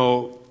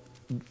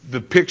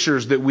 the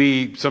pictures that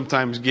we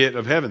sometimes get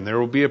of heaven. There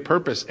will be a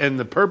purpose. And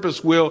the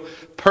purpose will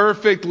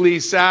perfectly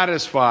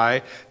satisfy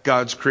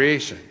God's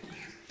creation.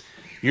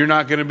 You're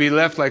not going to be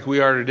left like we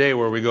are today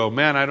where we go,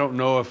 man, I don't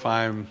know if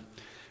I'm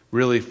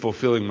really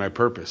fulfilling my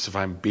purpose, if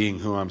I'm being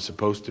who I'm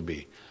supposed to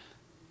be.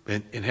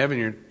 In heaven,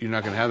 you're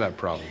not going to have that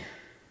problem.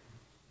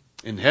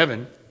 In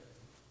heaven,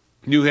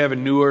 new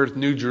heaven, new earth,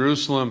 new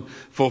Jerusalem,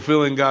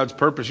 fulfilling God's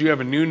purpose. You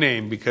have a new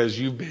name because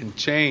you've been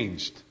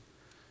changed.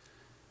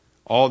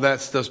 All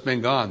that stuff's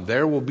been gone.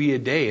 There will be a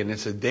day, and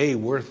it's a day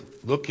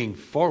worth looking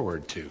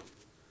forward to.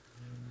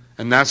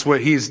 And that's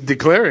what He's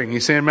declaring.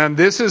 He's saying, man,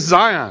 this is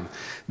Zion.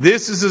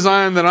 This is the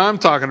Zion that I'm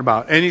talking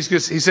about. And he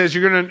says,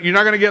 you're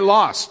not going to get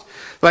lost.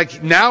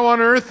 Like now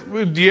on earth,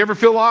 do you ever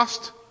feel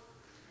lost?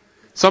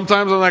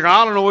 Sometimes I'm like,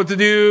 I don't know what to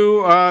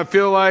do. I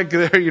feel like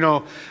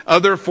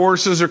other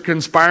forces are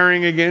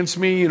conspiring against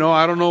me.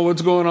 I don't know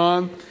what's going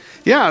on.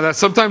 Yeah,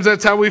 sometimes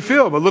that's how we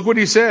feel. But look what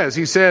He says.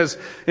 He says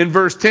in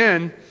verse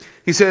 10,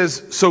 He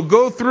says, so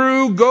go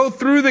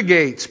through the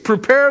gates,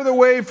 prepare the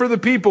way for the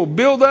people,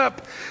 build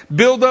up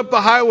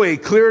the highway,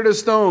 clear it of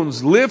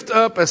stones, lift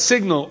up a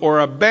signal or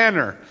a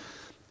banner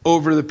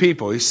over the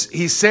people.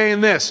 He's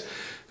saying this.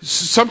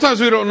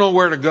 Sometimes we don't know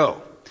where to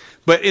go.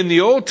 But in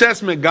the Old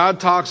Testament, God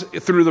talks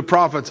through the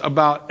prophets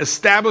about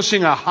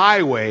establishing a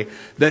highway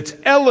that's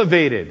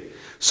elevated.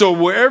 So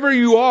wherever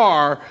you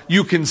are,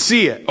 you can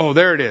see it. Oh,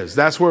 there it is.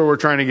 That's where we're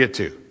trying to get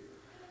to.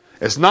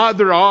 It's not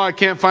that, I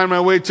can't find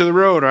my way to the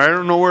road, or I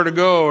don't know where to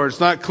go, or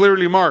it's not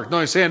clearly marked. No,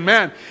 He's saying,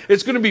 man,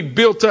 it's going to be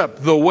built up,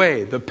 the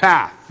way, the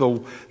path,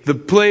 the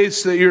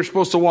place that you're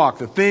supposed to walk,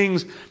 the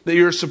things that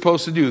you're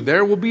supposed to do.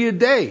 There will be a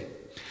day.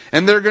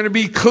 And they're going to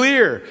be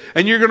clear.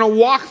 And you're going to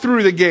walk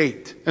through the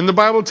gate. And the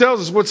Bible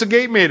tells us, what's a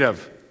gate made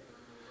of?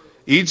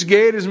 Each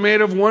gate is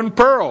made of one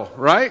pearl,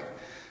 right?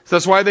 So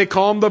that's why they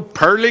call them the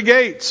pearly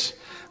gates.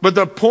 But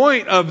the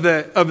point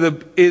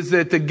is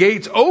that the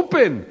gates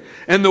open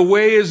and the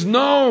way is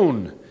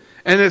known.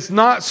 And it's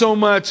not so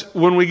much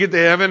when we get to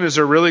heaven, is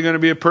there really going to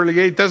be a pearly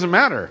gate? It doesn't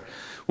matter.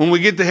 When we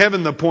get to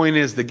heaven, the point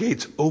is the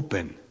gates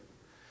open.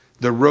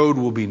 The road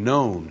will be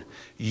known.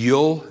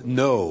 You'll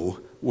know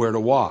where to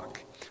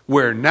walk.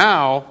 Where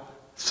now,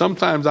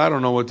 sometimes I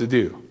don't know what to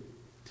do.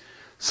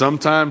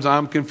 Sometimes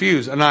I'm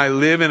confused. And I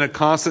live in a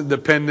constant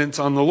dependence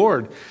on the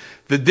Lord.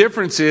 The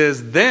difference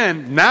is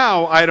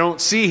now I don't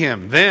see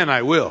Him. Then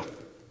I will.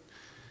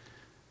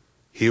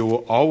 He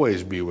will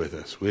always be with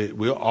us.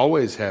 We'll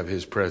always have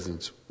His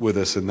presence with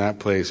us in that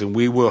place. And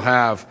we will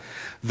have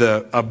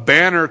a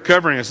banner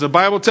covering us. The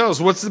Bible tells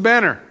us, what's the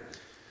banner?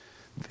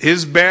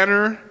 His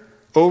banner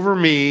over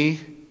me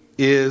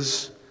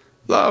is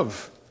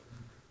love.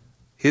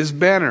 His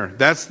banner.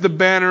 That's the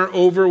banner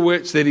over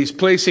which that He's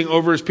placing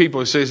over His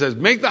people. So He says,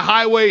 make the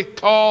highway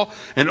tall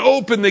and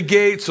open the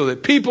gate so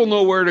that people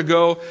know where to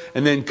go,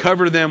 and then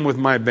cover them with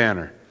my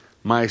banner,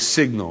 my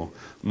signal,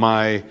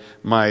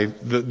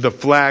 the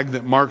flag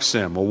that marks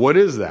them. Well, what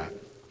is that?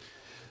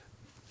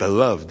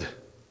 Beloved.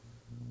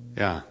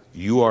 Yeah.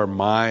 You are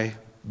my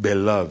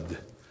beloved.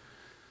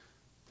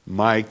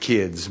 My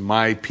kids,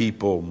 my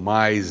people,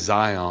 my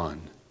Zion.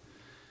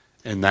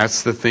 And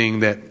that's the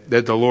thing that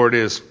the Lord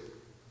is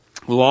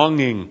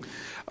longing.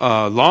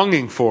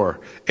 longing for.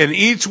 And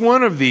each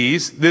one of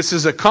these, this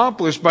is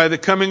accomplished by the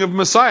coming of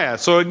Messiah.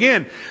 So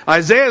again,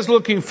 Isaiah is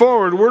looking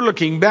forward, we're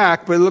looking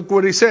back, but look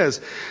what he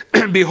says.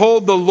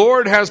 Behold, the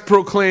Lord has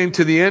proclaimed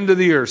to the end of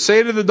the earth.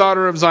 Say to the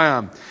daughter of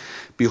Zion,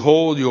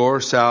 behold,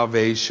 your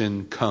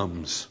salvation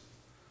comes.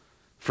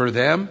 For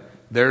them,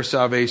 their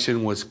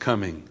salvation was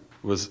coming,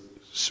 was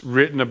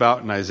written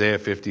about in Isaiah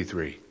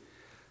 53.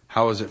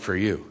 How is it for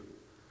you?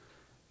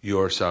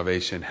 Your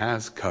salvation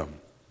has come.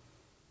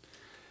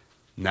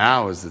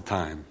 Now is the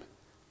time.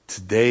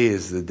 Today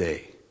is the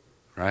day,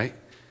 right?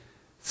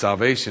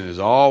 Salvation is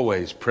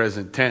always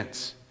present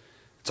tense.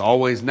 It's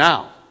always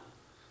now.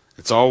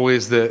 It's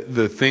always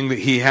the thing that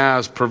he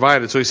has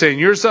provided. So he's saying,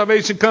 your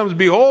salvation comes.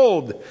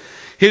 Behold,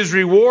 his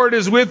reward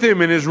is with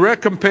him and his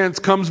recompense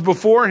comes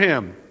before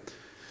him.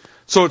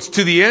 So it's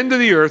to the end of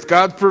the earth,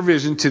 God's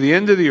provision to the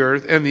end of the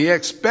earth, and the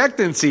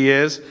expectancy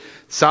is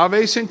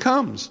salvation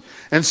comes.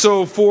 And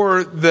so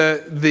for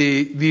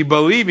the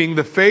believing,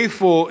 the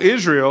faithful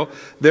Israel,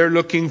 they're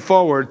looking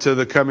forward to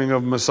the coming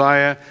of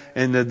Messiah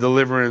and the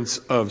deliverance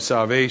of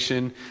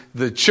salvation.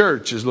 The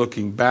church is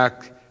looking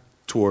back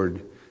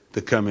toward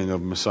the coming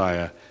of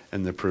Messiah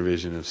and the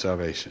provision of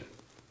salvation.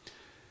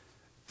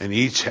 And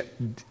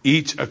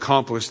each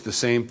accomplished the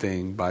same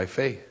thing by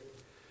faith.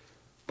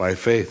 By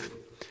faith.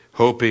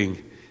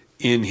 Hoping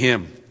in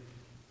him.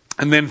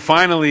 And then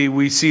finally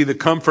we see the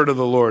comfort of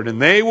the Lord.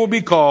 And they will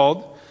be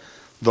called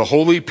the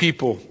holy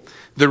people,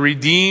 the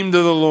redeemed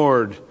of the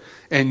Lord.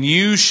 And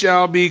you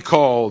shall be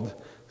called,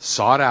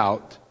 sought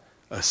out,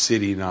 a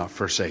city not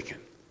forsaken.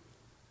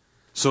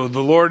 So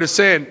the Lord is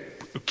saying,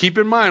 keep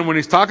in mind when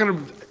he's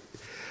talking,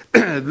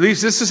 at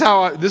least this is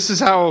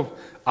how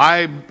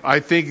I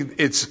think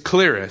it's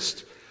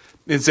clearest.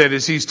 It's that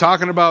as he's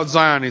talking about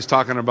Zion, he's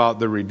talking about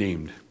the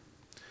redeemed.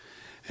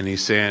 And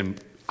he's saying,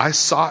 I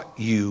sought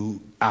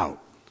you out.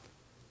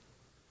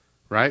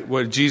 Right?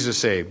 What did Jesus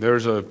say? There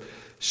was a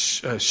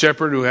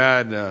shepherd who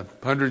had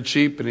 100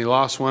 sheep and he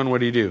lost one.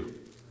 What did he do?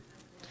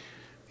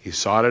 He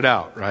sought it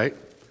out, right?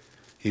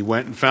 He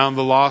went and found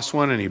the lost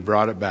one and he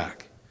brought it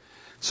back.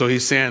 So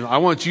he's saying, I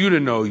want you to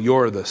know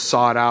you're the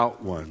sought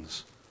out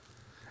ones.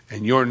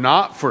 And you're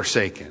not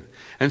forsaken.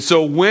 And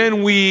so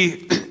when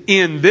we,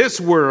 in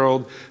this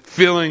world,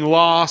 feeling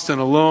lost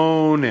and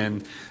alone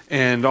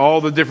and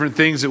all the different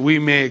things that we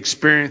may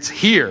experience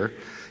here,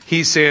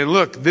 he's saying,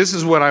 look, this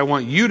is what I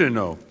want you to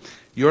know.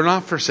 You're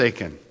not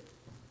forsaken.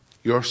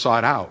 You're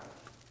sought out.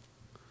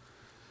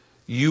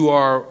 You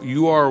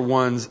are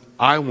ones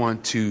I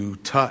want to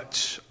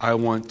touch. I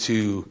want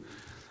to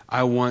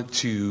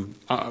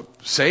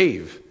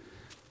save.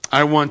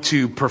 I want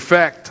to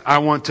perfect. I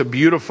want to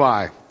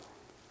beautify.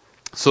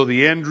 So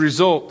the end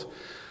result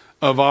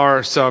of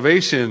our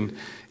salvation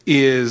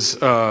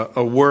is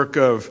a work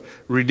of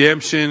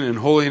redemption and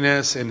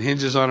holiness and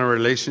hinges on a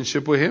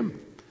relationship with him.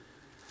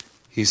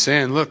 He's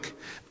saying, look,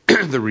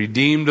 the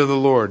redeemed of the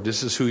Lord,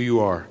 this is who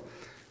you are.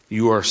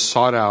 You are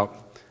sought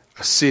out,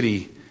 a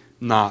city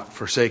not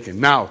forsaken.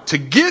 Now, to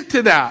get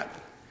to that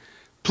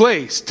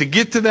place, to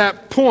get to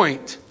that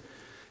point,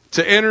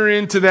 to enter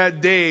into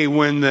that day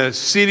when the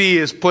city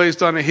is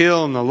placed on a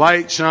hill and the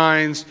light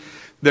shines,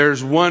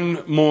 there's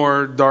one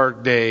more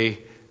dark day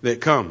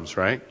that comes,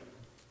 right?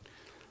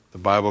 The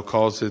Bible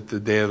calls it the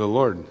day of the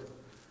Lord.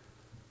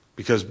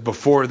 Because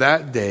before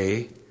that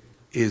day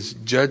is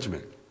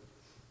judgment.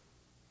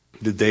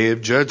 The day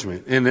of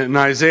judgment. And in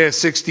Isaiah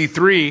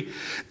 63,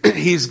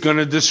 he's going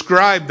to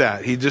describe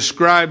that. He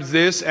describes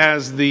this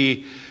as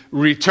the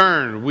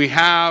return. We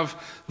have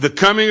the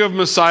coming of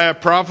Messiah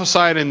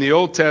prophesied in the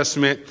Old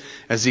Testament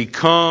as he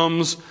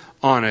comes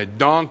on a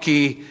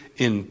donkey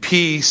in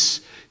peace.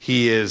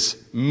 He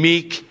is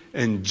meek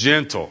and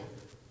gentle.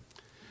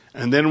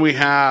 And then we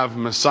have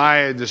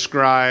Messiah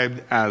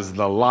described as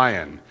the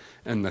lion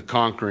and the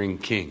conquering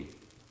king.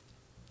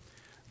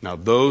 Now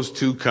those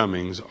two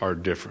comings are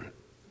different.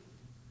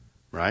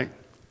 Right?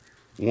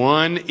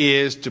 One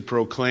is to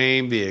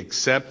proclaim the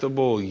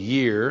acceptable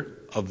year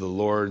of the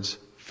Lord's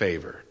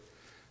favor.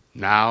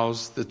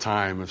 Now's the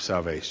time of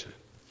salvation.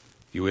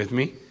 You with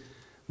me?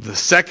 The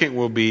second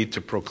will be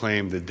to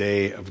proclaim the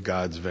day of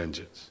God's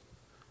vengeance.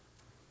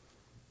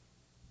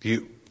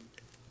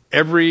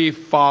 Every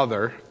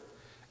father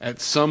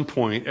at some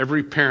point,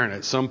 every parent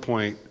at some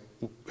point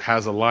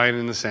has a line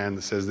in the sand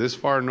that says this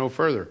far, no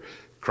further.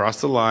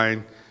 Cross the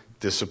line,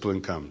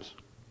 discipline comes.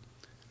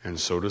 And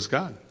so does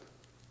God.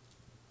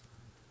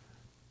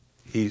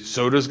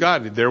 So does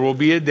God. There will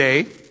be a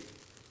day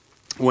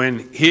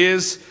when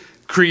his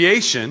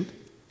creation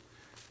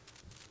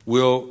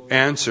will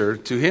answer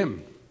to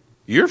him.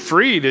 You're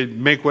free to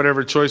make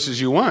whatever choices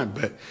you want,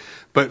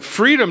 but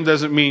freedom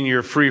doesn't mean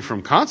you're free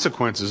from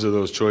consequences of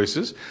those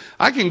choices.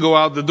 I can go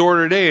out the door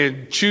today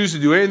and choose to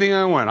do anything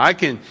I want. I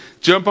can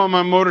jump on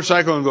my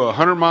motorcycle and go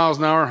 100 miles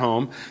an hour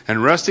home,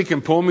 and Rusty can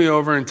pull me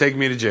over and take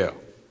me to jail.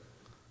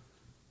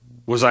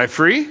 Was I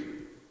free?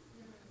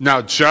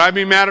 Now, should I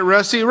be mad at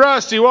Rusty?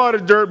 Rusty, what a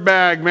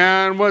dirtbag,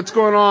 man. What's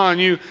going on?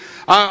 You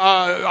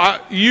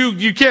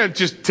can't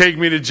just take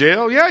me to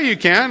jail. Yeah, you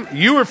can.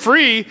 You were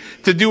free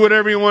to do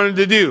whatever you wanted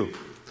to do.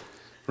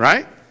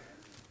 Right?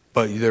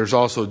 But there's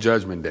also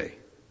Judgment Day.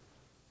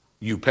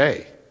 You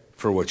pay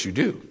for what you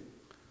do.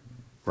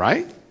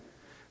 Right?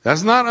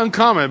 That's not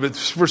uncommon, but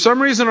for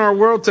some reason our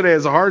world today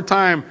has a hard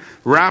time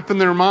wrapping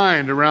their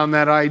mind around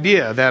that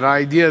idea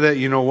that,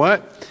 you know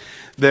what?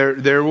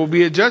 There will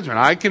be a judgment.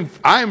 I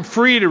am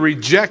free to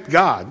reject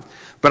God,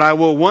 but I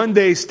will one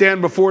day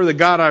stand before the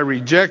God I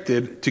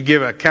rejected to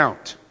give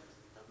account.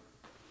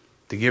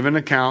 To give an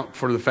account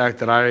for the fact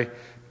that I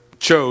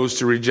chose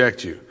to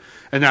reject you.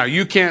 And now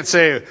you can't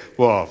say,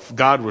 well, if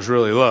God was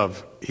really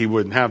love, he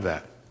wouldn't have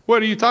that.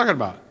 What are you talking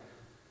about?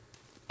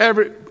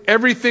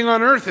 Everything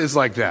on earth is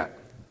like that.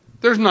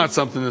 There's not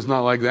something that's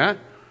not like that.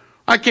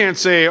 I can't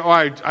say,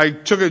 I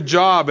took a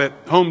job at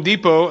Home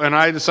Depot and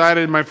I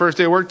decided my first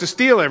day of work to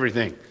steal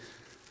everything.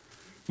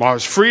 Well, I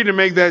was free to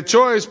make that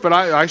choice, but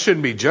I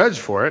shouldn't be judged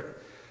for it.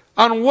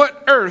 On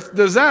what earth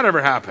does that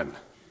ever happen?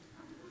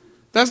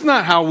 That's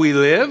not how we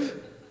live,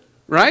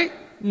 right?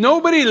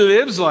 Nobody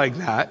lives like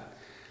that.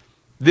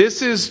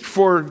 This is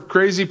for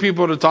crazy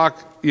people to talk,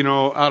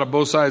 out of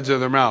both sides of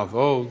their mouth.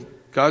 Oh,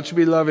 God should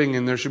be loving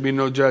and there should be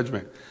no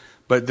judgment.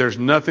 But there's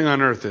nothing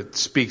on earth that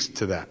speaks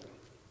to that.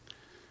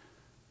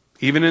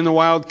 Even in the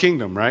wild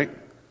kingdom, right?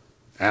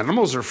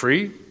 Animals are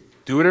free.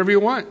 Do whatever you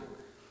want.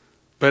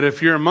 But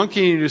if you're a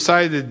monkey and you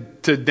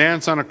decide to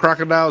dance on a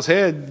crocodile's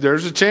head,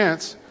 there's a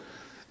chance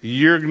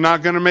you're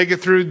not going to make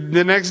it through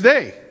the next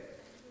day.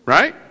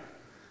 Right?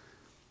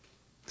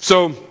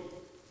 So,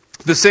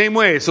 the same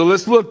way. So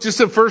let's look just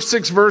the first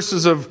 6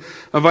 verses of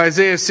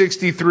Isaiah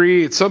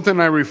 63. It's something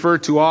I refer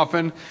to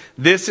often.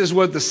 This is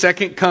what the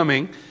second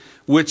coming,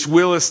 which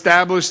will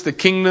establish the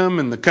kingdom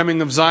and the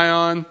coming of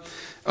Zion,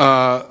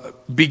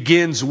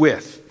 begins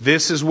with.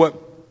 This is what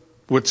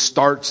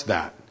starts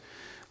that.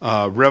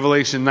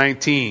 Revelation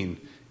 19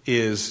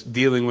 is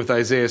dealing with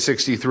Isaiah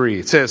 63.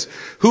 It says,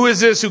 "Who is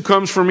this who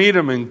comes from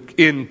Edom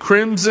in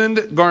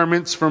crimsoned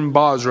garments from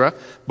Bozrah?"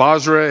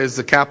 Bozrah is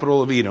the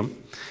capital of Edom.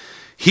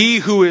 "He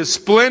who is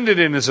splendid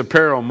in his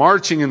apparel,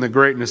 marching in the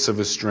greatness of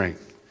his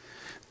strength."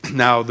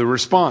 Now the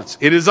response,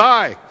 "It is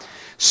I,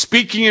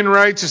 speaking in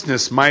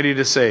righteousness, mighty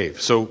to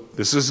save." So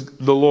this is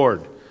the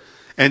Lord.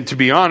 And to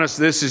be honest,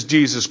 this is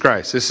Jesus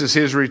Christ. This is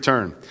his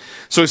return.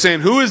 So he's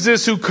saying, who is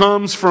this who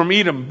comes from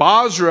Edom?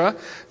 Bozrah,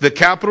 the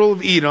capital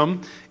of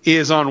Edom,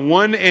 is on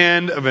one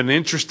end of an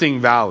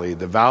interesting valley.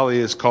 The valley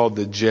is called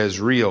the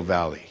Jezreel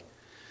Valley.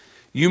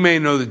 You may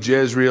know the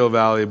Jezreel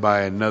Valley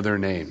by another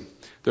name.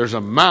 There's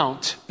a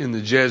mount in the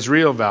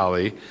Jezreel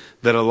Valley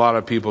that a lot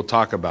of people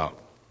talk about.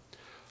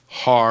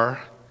 Har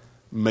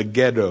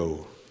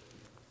Megiddo.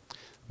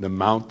 The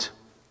Mount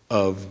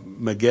of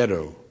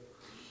Megiddo.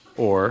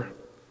 Or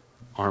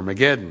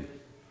Armageddon.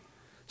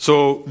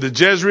 So the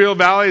Jezreel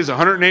Valley is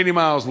 180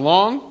 miles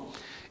long.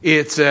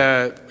 It's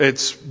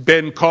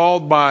been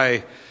called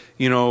by,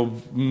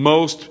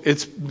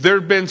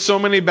 there've been so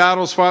many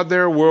battles fought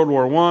there. World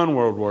War I,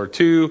 World War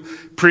II.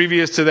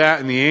 Previous to that,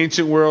 in the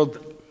ancient world,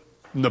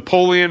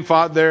 Napoleon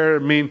fought there.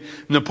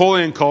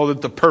 Napoleon called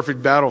it the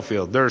perfect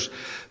battlefield. There's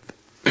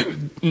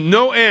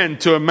no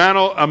end to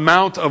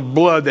amount of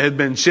blood that had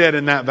been shed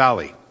in that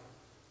valley.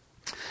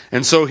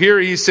 And so here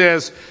he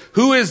says,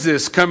 who is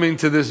this coming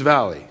to this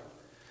valley?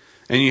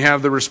 And you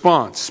have the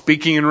response,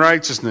 speaking in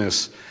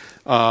righteousness.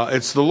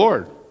 It's the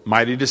Lord,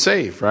 mighty to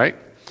save, right?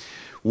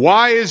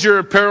 "Why is your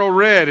apparel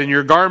red and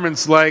your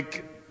garments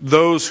like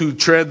those who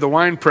tread the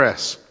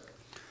winepress?"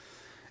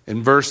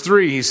 In verse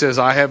 3, he says,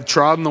 "I have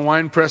trodden the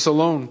winepress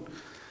alone.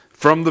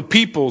 From the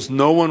peoples,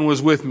 no one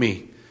was with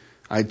me.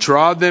 I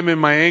trod them in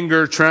my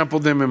anger,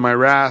 trampled them in my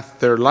wrath.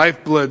 Their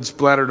lifeblood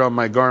splattered on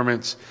my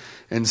garments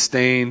and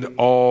stained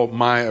all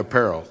my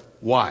apparel."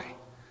 Why?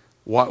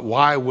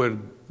 Why would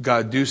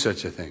God do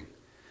such a thing?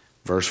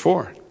 Verse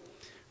 4,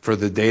 "For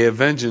the day of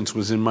vengeance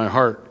was in my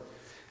heart,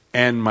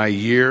 and my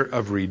year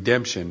of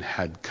redemption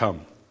had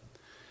come."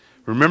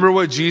 Remember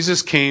what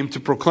Jesus came to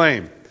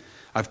proclaim.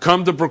 "I've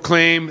come to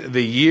proclaim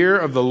the year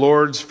of the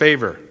Lord's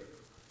favor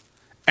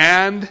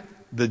and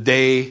the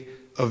day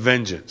of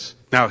vengeance."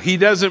 Now, he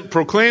doesn't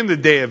proclaim the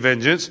day of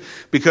vengeance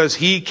because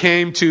he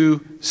came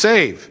to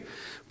save.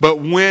 But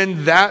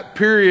when that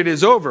period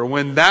is over,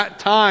 when that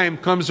time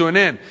comes to an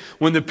end,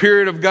 when the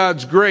period of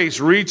God's grace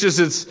reaches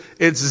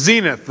its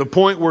zenith, the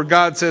point where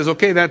God says,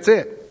 okay, that's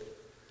it,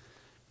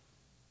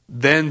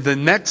 then the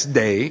next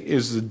day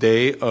is the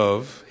day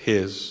of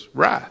his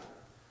wrath.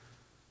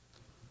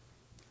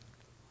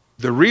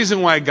 The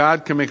reason why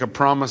God can make a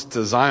promise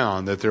to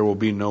Zion that there will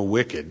be no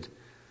wicked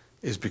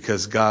is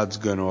because God's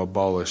going to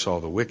abolish all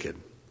the wicked.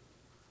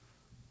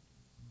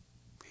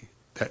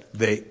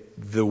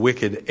 The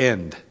wicked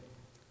end.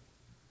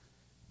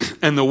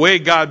 And the way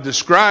God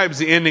describes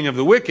the ending of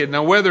the wicked,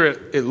 now whether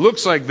it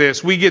looks like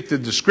this, we get the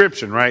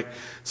description, right?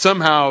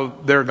 Somehow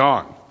they're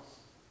gone.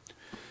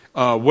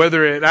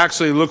 Whether it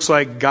actually looks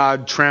like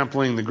God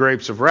trampling the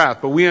grapes of wrath,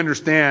 but we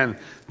understand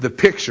the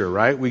picture,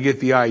 right? We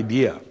get the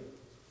idea.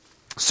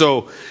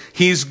 So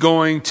he's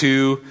going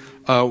to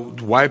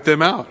wipe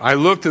them out. I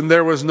looked and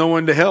there was no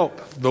one to help.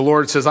 The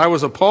Lord says, I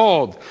was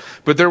appalled,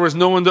 but there was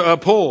no one to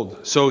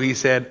uphold. So he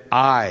said,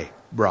 I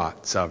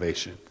brought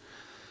salvation.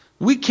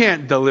 We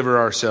can't deliver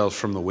ourselves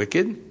from the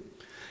wicked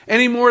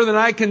any more than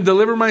I can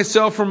deliver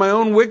myself from my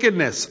own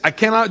wickedness. I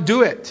cannot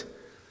do it.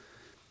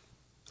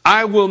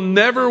 I will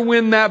never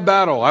win that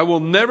battle. I will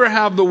never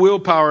have the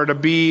willpower to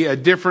be a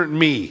different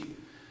me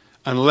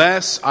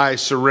unless I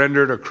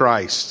surrender to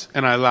Christ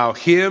and I allow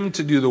Him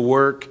to do the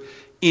work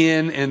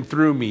in and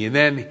through me. And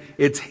then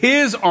it's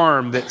His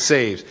arm that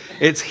saves.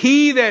 It's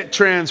He that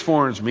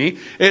transforms me.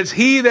 It's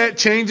He that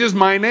changes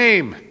my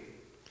name.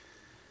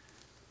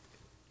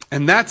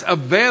 And that's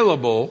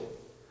available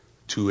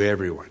to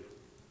everyone.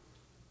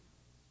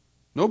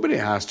 Nobody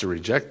has to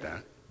reject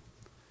that.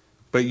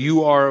 But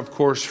you are, of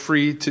course,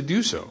 free to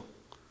do so.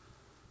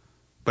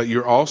 But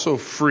you're also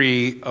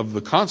free of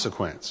the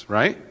consequence,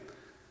 right?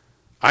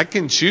 I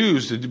can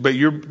choose to do,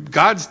 but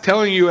God's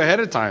telling you ahead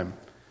of time.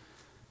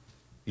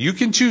 You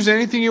can choose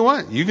anything you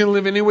want. You can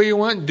live any way you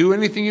want, do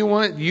anything you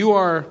want. You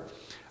are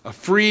a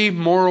free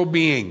moral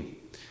being.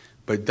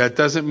 But that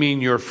doesn't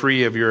mean you're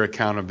free of your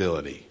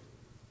accountability.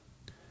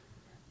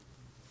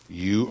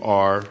 You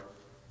are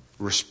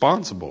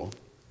responsible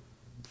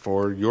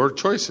for your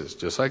choices,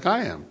 just like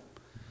I am.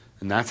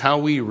 And that's how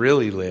we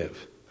really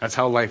live. That's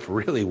how life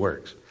really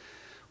works.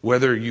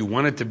 Whether you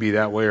want it to be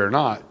that way or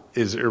not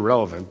is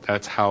irrelevant.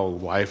 That's how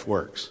life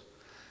works.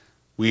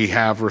 We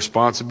have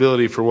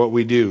responsibility for what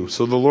we do.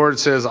 So the Lord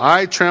says,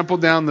 I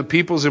trampled down the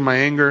peoples in my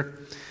anger.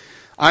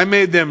 I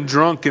made them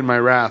drunk in my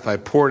wrath. I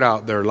poured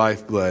out their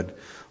lifeblood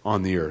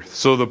on the earth.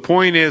 So the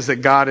point is that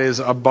God is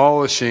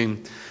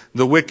abolishing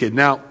the wicked.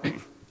 Now,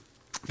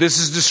 this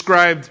is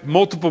described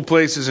multiple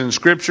places in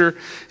Scripture.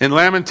 In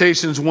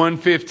Lamentations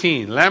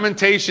 1:15.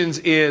 Lamentations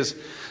is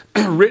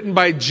written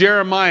by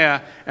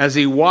Jeremiah as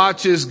he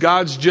watches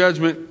God's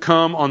judgment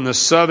come on the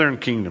southern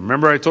kingdom.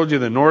 Remember I told you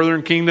the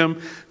northern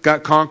kingdom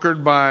got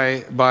conquered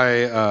by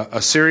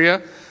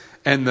Assyria,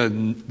 and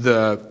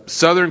the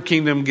southern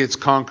kingdom gets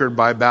conquered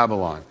by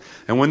Babylon.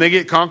 And when they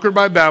get conquered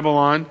by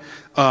Babylon,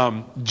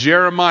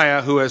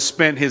 Jeremiah, who has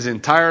spent his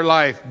entire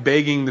life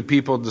begging the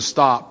people to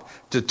stop,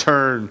 to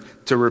turn,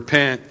 to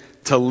repent,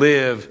 to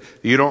live.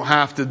 You don't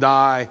have to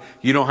die.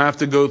 You don't have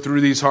to go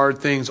through these hard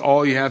things.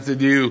 All you have to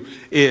do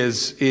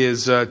is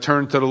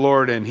turn to the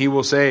Lord and He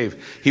will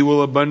save. He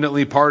will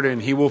abundantly pardon.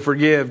 He will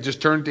forgive.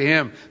 Just turn to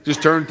Him.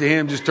 Just turn to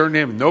Him. Just turn to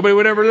Him. Nobody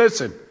would ever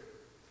listen.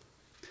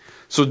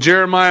 So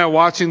Jeremiah,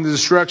 watching the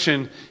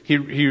destruction,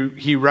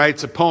 he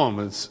writes a poem.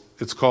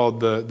 It's called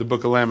the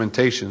Book of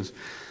Lamentations. It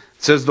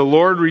says, the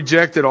Lord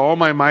rejected all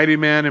my mighty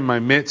men in my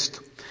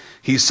midst.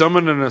 He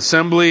summoned an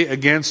assembly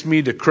against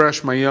me to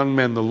crush my young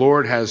men. The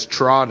Lord has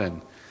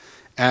trodden,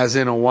 as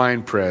in a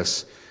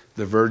winepress,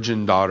 the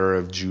virgin daughter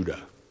of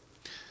Judah.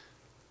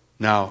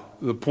 Now,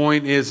 the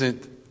point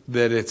isn't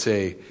that it's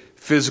a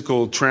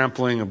physical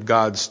trampling of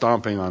God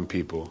stomping on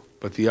people.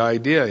 But the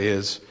idea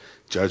is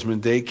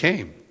Judgment Day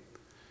came.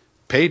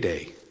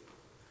 Payday.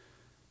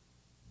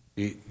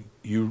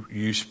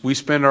 We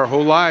spend our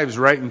whole lives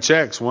writing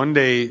checks. One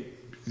day,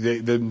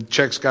 the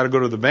checks got to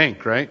go to the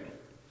bank, right?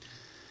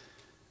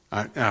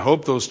 I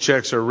hope those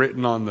checks are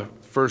written on the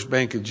First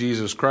Bank of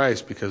Jesus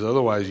Christ, because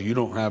otherwise you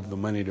don't have the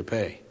money to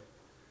pay.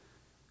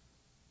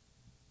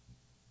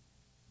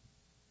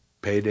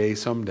 Payday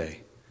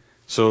someday.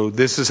 So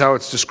this is how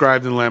it's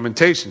described in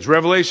Lamentations.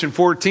 Revelation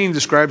 14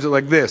 describes it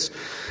like this.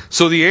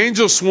 So the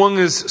angel swung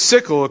his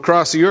sickle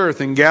across the earth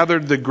and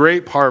gathered the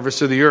grape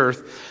harvest of the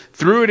earth,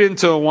 threw it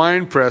into a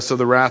winepress of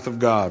the wrath of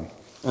God.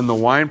 And the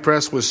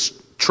winepress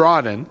was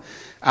trodden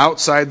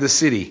outside the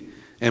city,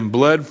 and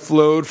blood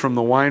flowed from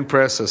the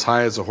winepress as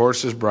high as a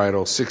horse's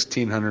bridle,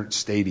 1,600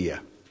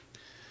 stadia.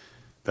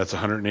 That's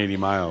 180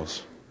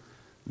 miles.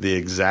 The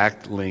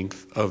exact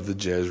length of the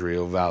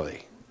Jezreel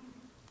Valley.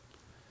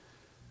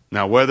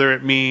 Now, whether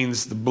it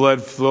means the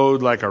blood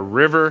flowed like a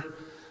river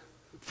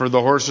for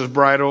the horse's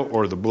bridle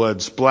or the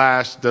blood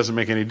splashed, doesn't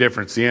make any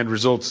difference. The end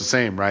result's the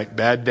same, right?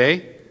 Bad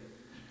day?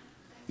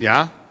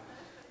 Yeah?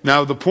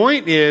 Now, the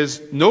point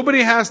is,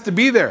 nobody has to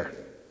be there.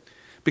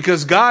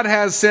 Because God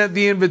has sent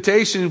the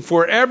invitation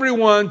for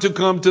everyone to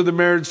come to the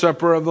marriage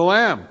supper of the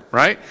Lamb,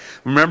 right?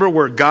 Remember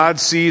where God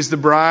sees the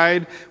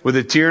bride with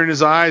a tear in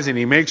His eyes and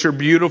He makes her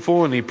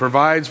beautiful and He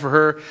provides for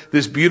her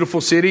this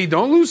beautiful city?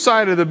 Don't lose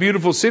sight of the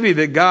beautiful city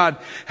that God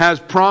has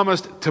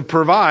promised to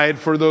provide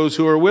for those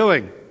who are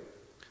willing,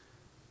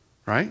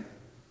 right?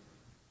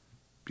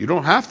 You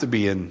don't have to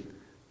be in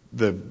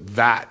the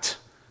vat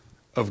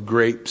of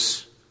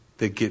grapes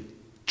that get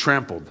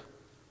trampled.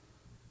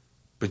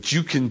 But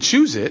you can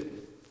choose it.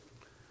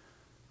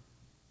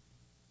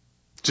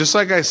 Just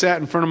like I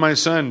sat in front of my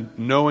son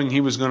knowing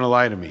he was going to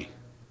lie to me.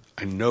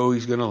 I know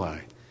he's going to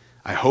lie.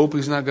 I hope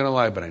he's not going to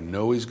lie, but I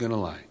know he's going to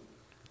lie.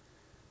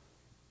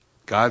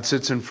 God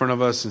sits in front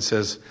of us and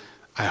says,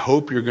 I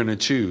hope you're going to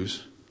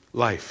choose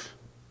life.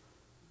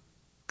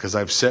 Because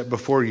I've set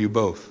before you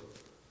both.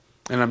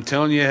 And I'm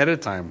telling you ahead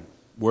of time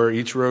where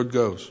each road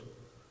goes.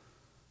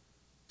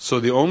 So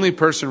the only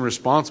person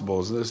responsible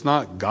is it's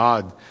not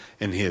God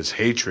and his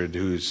hatred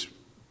who's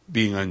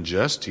being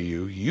unjust to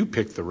you. You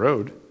pick the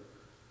road.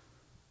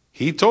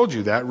 He told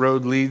you that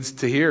road leads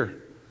to here.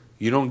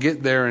 You don't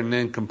get there and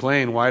then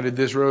complain, why did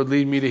this road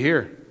lead me to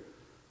here?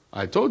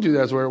 I told you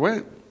that's where it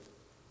went.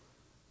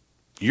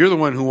 You're the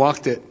one who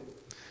walked it.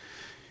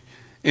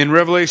 In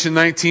Revelation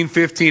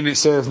 19:15 it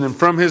says, and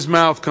from his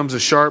mouth comes a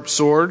sharp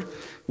sword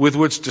with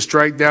which to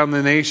strike down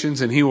the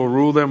nations, and he will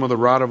rule them with a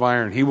rod of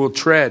iron. He will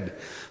tread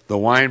the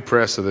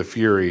winepress of the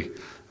fury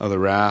of the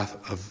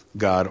wrath of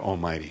God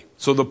Almighty.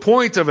 So the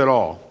point of it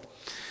all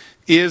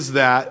is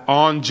that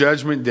on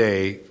Judgment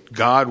Day,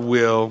 God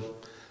will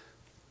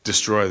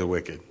destroy the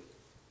wicked.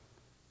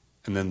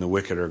 And then the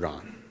wicked are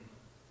gone.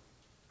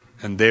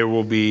 And there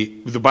will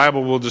be, the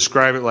Bible will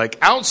describe it like,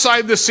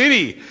 outside the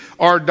city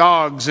are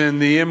dogs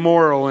and the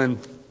immoral, and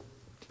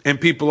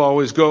people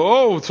always go,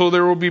 oh, so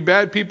there will be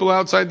bad people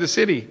outside the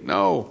city.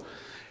 No.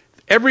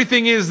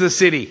 Everything is the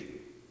city.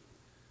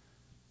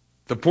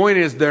 The point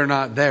is they're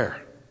not there.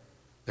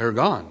 They're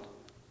gone.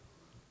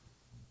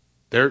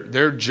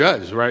 They're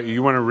judged, right?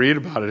 You want to read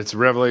about it. It's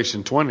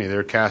Revelation 20.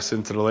 They're cast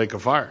into the lake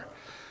of fire,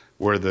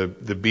 where the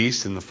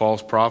beast and the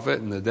false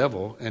prophet and the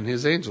devil and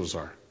his angels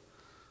are.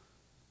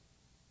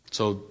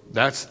 So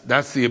that's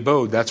the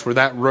abode. That's where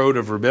that road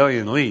of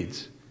rebellion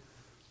leads.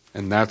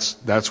 And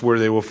that's where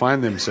they will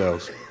find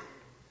themselves.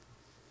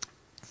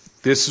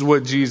 This is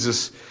what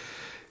Jesus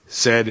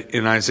said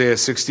in Isaiah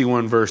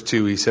 61 verse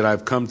 2. He said,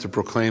 I've come to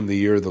proclaim the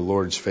year of the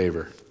Lord's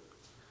favor.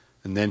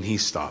 And then he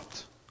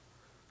stopped.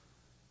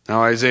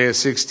 Now Isaiah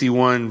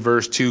 61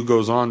 verse 2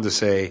 goes on to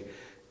say,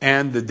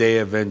 and the day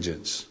of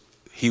vengeance.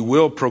 He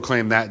will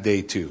proclaim that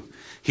day too.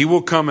 He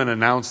will come and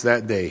announce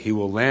that day. He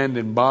will land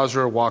in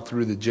Basra, walk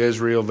through the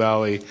Jezreel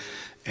Valley,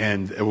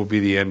 and it will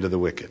be the end of the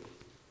wicked.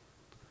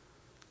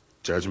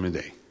 Judgment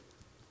Day.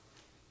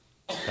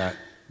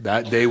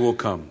 That day will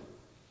come.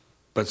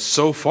 But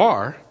so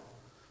far,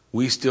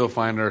 we still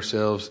find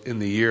ourselves in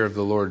the year of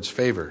the Lord's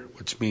favor,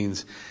 which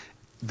means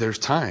there's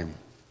time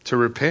to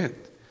repent.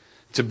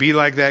 To be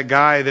like that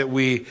guy that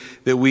we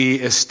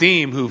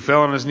esteem who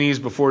fell on his knees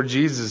before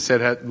Jesus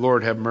and said,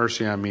 Lord, have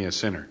mercy on me, a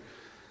sinner.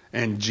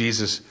 And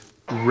Jesus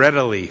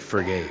readily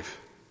forgave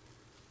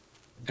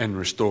and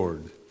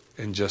restored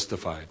and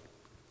justified.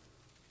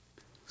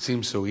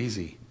 Seems so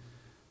easy.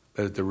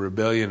 But the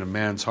rebellion of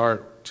man's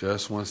heart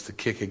just wants to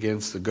kick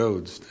against the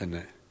goads, doesn't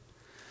it?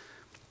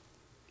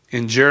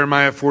 In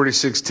Jeremiah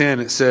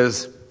 46:10 it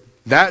says,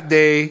 that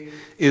day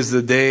is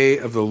the day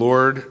of the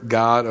Lord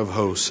God of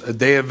hosts, a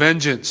day of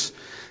vengeance,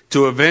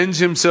 to avenge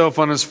himself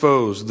on his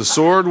foes. The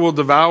sword will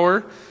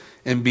devour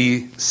and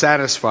be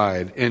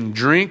satisfied, and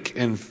drink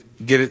and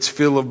get its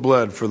fill of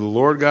blood. For the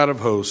Lord God of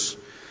hosts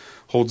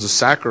holds a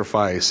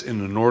sacrifice in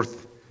the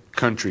north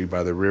country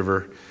by the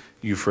river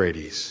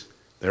Euphrates.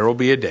 There will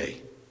be a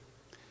day.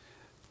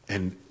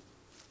 And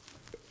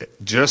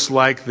just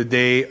like the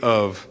day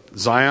of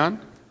Zion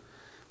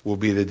will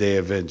be the day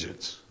of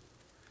vengeance.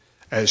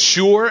 As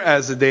sure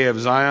as the day of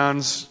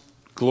Zion's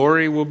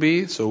glory will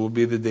be, so will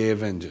be the day of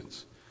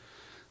vengeance.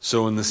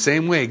 So in the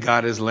same way,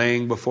 God is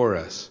laying before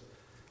us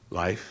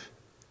life,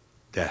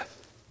 death.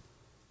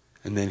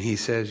 And then he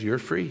says, you're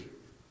free.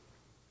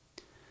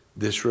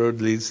 This road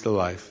leads to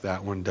life.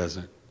 That one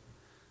doesn't.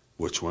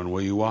 Which one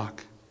will you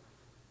walk?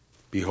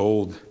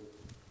 Behold,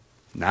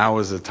 now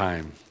is the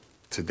time.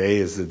 Today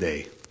is the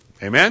day.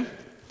 Amen?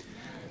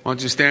 Why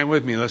don't you stand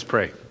with me? Let's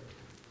pray.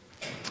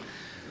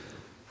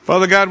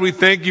 Father God, we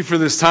thank you for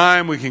this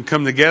time. We can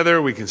come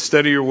together. We can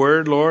study your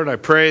word, Lord. I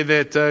pray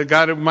that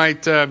God, it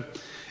might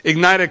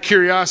ignite a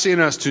curiosity in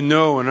us to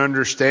know and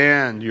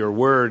understand your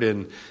word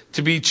and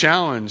to be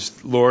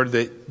challenged, Lord,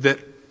 that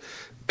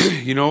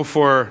you know,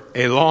 for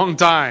a long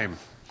time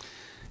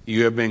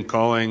you have been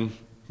calling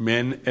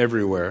men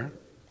everywhere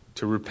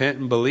to repent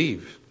and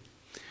believe.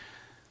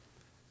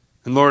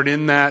 And Lord,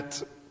 in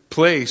that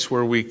place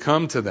where we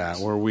come to that,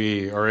 where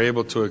we are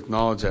able to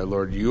acknowledge that,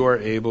 Lord, you are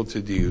able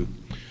to do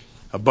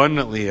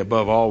abundantly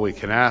above all we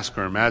can ask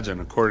or imagine,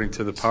 according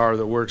to the power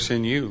that works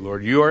in you.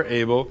 Lord, you are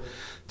able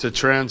to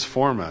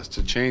transform us,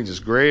 to change us.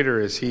 Greater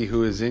is he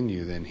who is in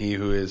you than he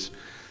who is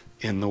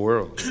in the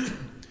world.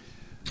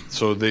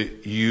 So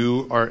that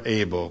you are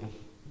able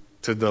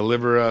to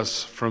deliver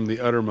us from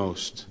the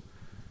uttermost.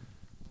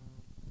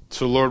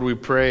 So Lord, we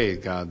pray,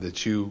 God,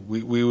 that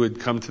we would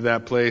come to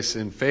that place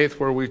in faith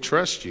where we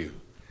trust you,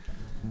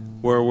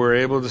 where we're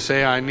able to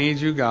say, I need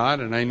you, God,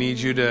 and I need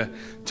you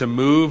to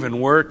move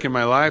and work in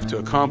my life to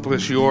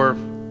accomplish your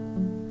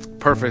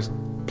perfect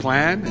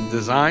plan and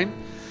design.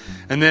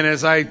 And then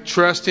as I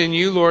trust in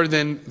you, Lord,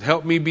 then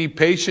help me be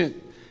patient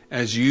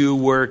as you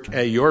work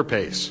at your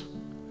pace,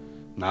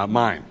 not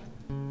mine.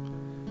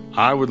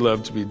 I would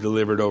love to be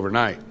delivered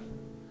overnight.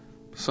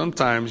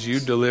 Sometimes you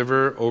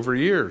deliver over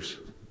years.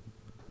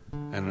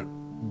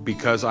 And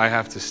because I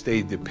have to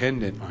stay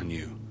dependent on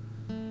you.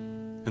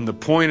 And the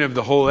point of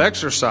the whole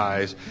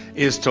exercise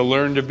is to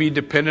learn to be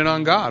dependent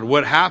on God.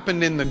 What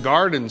happened in the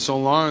garden so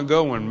long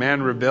ago when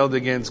man rebelled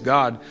against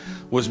God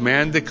was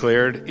man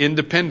declared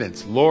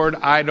independence. Lord,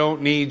 I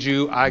don't need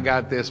you. I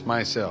got this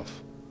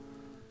myself.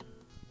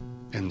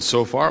 And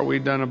so far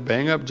we've done a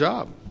bang-up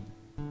job.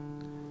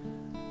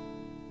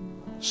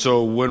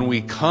 So when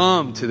we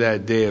come to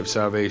that day of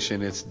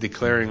salvation, it's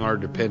declaring our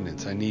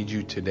dependence. I need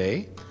you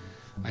today.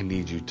 I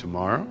need you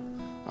tomorrow.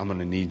 I'm going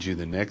to need you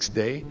the next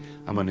day.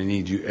 I'm going to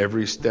need you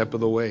every step of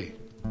the way.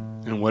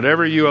 And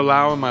whatever you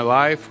allow in my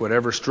life,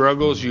 whatever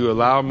struggles you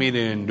allow me to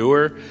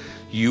endure,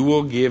 you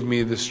will give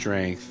me the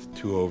strength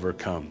to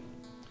overcome.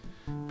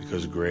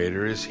 Because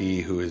greater is He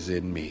who is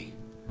in me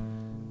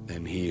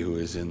than he who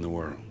is in the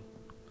world.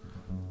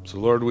 So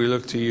Lord, we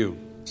look to you,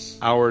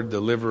 our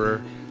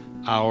deliverer,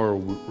 our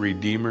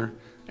Redeemer,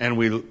 and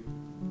we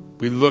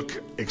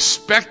look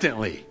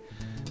expectantly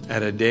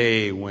at a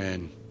day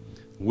when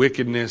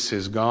wickedness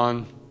is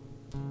gone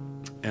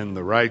and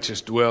the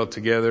righteous dwell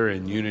together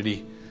in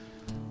unity.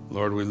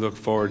 Lord, we look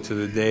forward to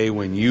the day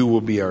when you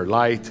will be our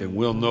light and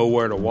we'll know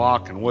where to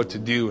walk and what to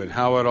do and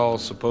how it all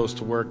is supposed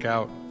to work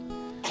out.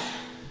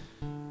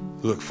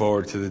 Look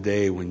forward to the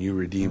day when you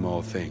redeem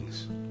all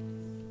things.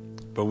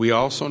 But we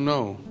also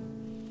know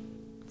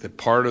that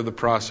part of the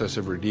process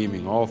of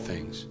redeeming all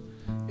things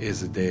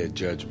is the day of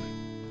judgment.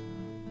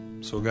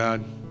 So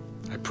God,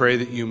 I pray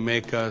that you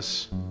make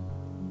us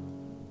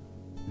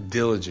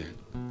diligent,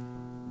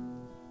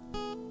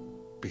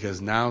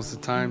 because now's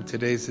the time,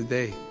 today's the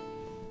day.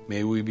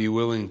 May we be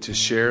willing to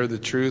share the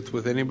truth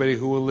with anybody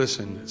who will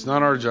listen. It's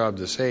not our job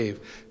to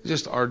save, it's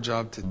just our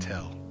job to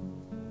tell.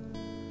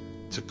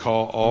 To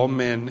call all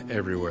men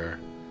everywhere,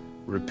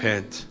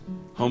 repent,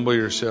 humble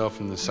yourself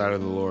in the sight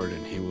of the Lord,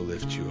 and He will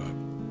lift you up.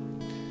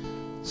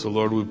 So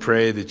Lord, we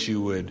pray that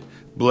you would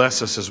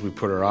bless us as we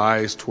put our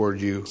eyes toward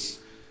you.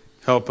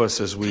 Help us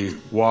as we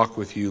walk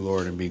with you,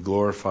 Lord, and be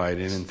glorified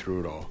in and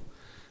through it all.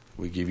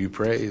 We give you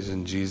praise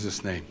in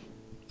Jesus' name.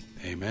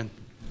 Amen.